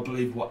 y'all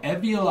believe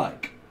whatever you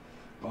like,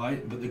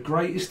 right? But the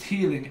greatest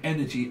healing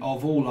energy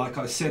of all, like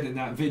I said in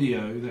that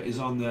video that is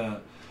on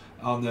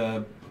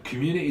the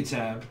community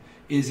tab,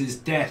 is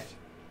death.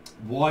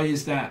 Why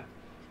is that?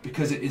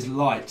 Because it is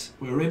light.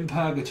 We're in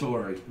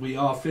purgatory. We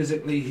are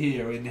physically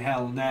here in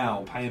hell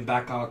now, paying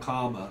back our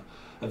karma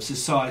of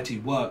society,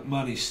 work,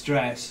 money,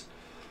 stress,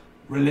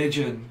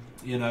 religion,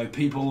 you know,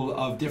 people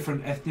of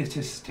different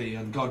ethnicity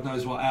and God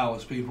knows what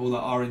else, people that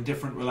are in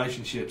different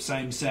relationships,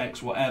 same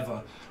sex,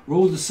 whatever. We're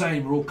all the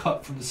same, we're all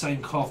cut from the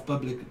same cloth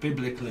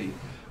biblically.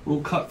 We're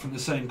all cut from the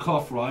same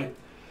cloth, right?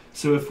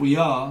 So if we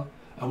are,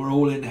 and we're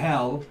all in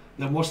hell,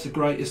 then what's the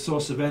greatest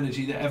source of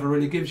energy that ever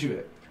really gives you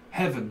it?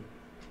 Heaven,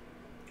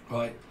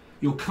 right?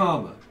 Your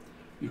karma,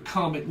 your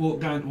karmic walk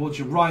down towards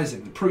your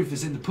rising. The proof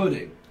is in the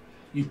pudding.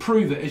 You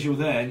prove it as you're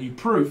there, and you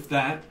prove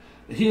that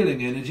the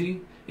healing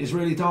energy is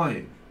really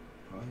dying.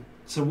 Right?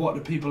 So what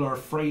do people are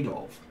afraid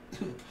of?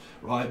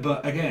 Right?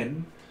 But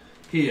again,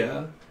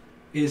 here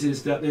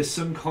is that there's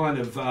some kind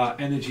of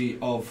energy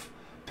of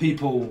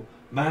people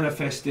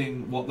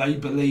manifesting what they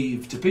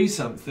believe to be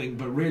something,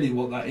 but really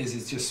what that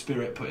is just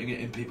spirit putting it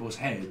in people's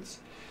heads.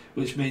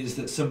 Which means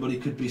that somebody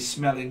could be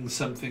smelling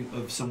something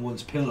of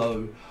someone's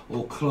pillow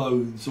or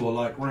clothes or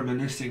like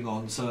reminiscing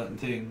on certain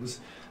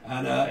things,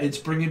 and it's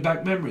bringing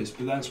back memories.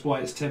 But that's why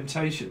it's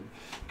temptation,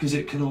 because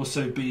it can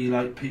also be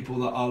like people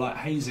that are like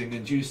hazing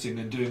and juicing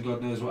and doing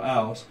God knows what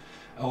else,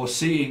 or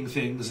seeing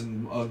things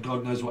and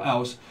God knows what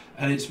else,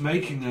 and it's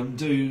making them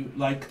do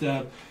like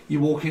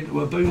you walk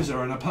into a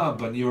boozer in a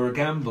pub and you're a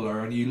gambler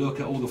and you look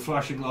at all the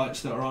flashing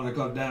lights that are on a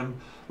goddamn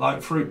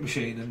like fruit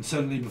machine, and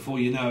suddenly before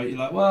you know it you're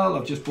like, well,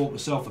 I've just bought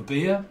myself a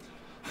beer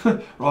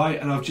right,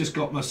 and I've just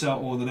got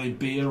myself, or the name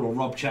Beer or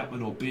Rob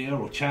Chapman or Beer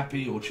or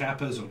Chappie or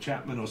Chappers or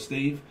Chapman or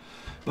Steve,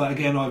 But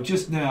again, I've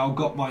just now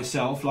got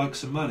myself like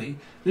some money.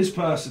 This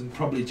person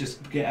probably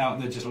just get out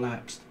and they're just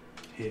lapsed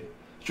here.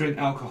 Drink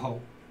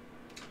alcohol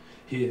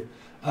here.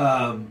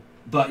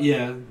 But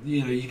yeah,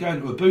 you know, you go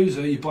into a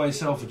boozer, you buy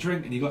yourself a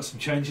drink and you got some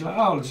change, you're like,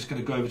 oh, I'm just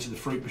going to go over to the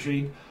fruit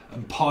machine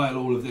and pile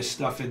all of this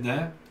stuff in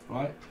there,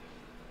 right?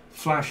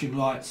 Flashing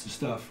lights and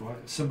stuff,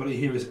 right? Somebody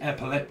here is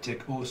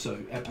epileptic also,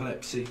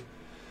 epilepsy.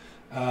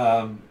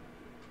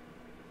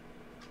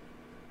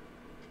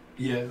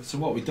 Yeah, so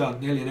what we've done,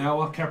 nearly an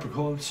hour,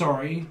 Capricorn,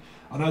 sorry.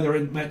 I know there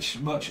aren't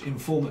much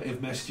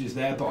informative messages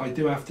there, but I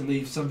do have to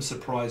leave some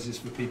surprises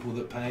for people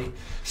that pay.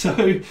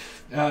 So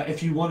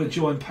if you want to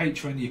join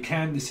Patron, you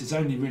can. This is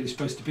only really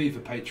supposed to be for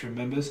Patron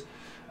members.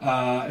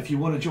 If you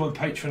want to join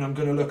Patron, I'm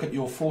going to look at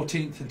your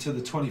 14th until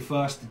the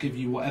 21st to give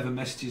you whatever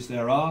messages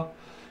there are.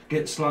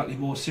 Get slightly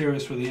more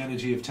serious with the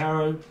energy of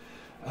tarot.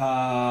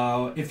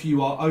 If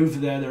you are over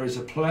there is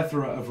a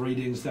plethora of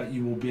readings that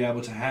you will be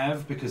able to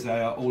have because they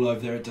are all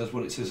over there. It does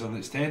what it says on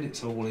its tin.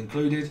 It's all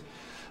included.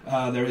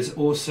 There is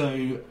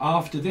also,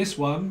 after this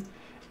one,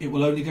 it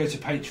will only go to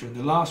Patreon.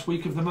 The last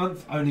week of the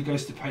month only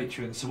goes to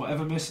Patreon. So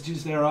whatever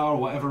messages there are, or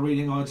whatever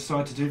reading I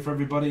decide to do for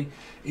everybody,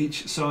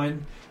 each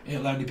sign,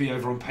 it'll only be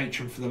over on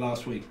Patreon for the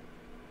last week.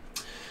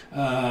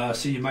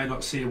 So you may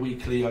not see a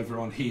weekly over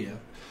on here.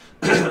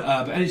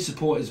 But any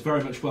support is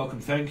very much welcome,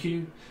 thank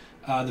you.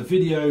 The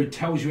video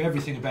tells you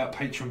everything about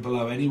Patreon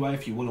below anyway,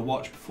 if you want to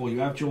watch before you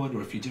have joined,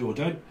 or if you do or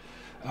don't.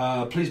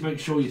 Please make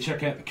sure you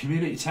check out the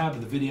community tab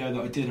of the video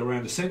that I did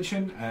around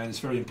Ascension, and it's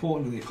very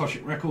important in the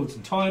Akashic Records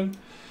and time.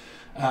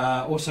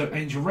 Also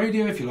Angel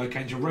Radio, if you like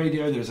Angel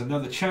Radio, there's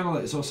another channel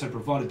that is also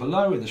provided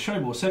below in the show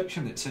more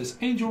section. It says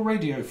Angel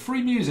Radio,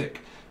 free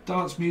music,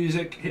 dance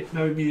music,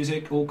 hypno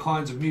music, all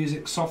kinds of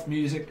music, soft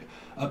music,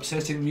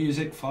 upsetting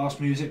music, fast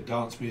music,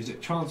 dance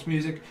music, trance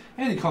music,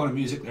 any kind of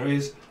music there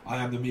is. I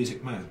am the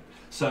music man.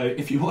 So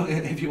if you want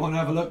to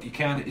have a look, you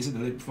can. It is in the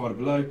link provided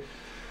below.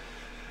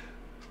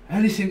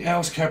 Anything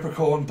else,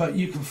 Capricorn, but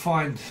you can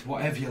find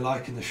whatever you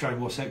like in the show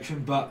more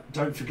section. But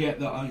don't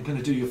forget that I'm going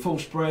to do your full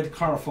spread,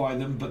 clarify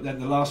them, but then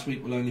the last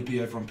week will only be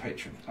over on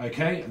Patreon.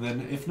 Okay, and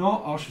then if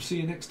not, I shall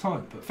see you next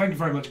time. But thank you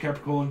very much,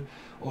 Capricorn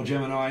or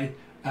Gemini,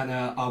 and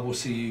I will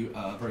see you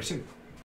very soon.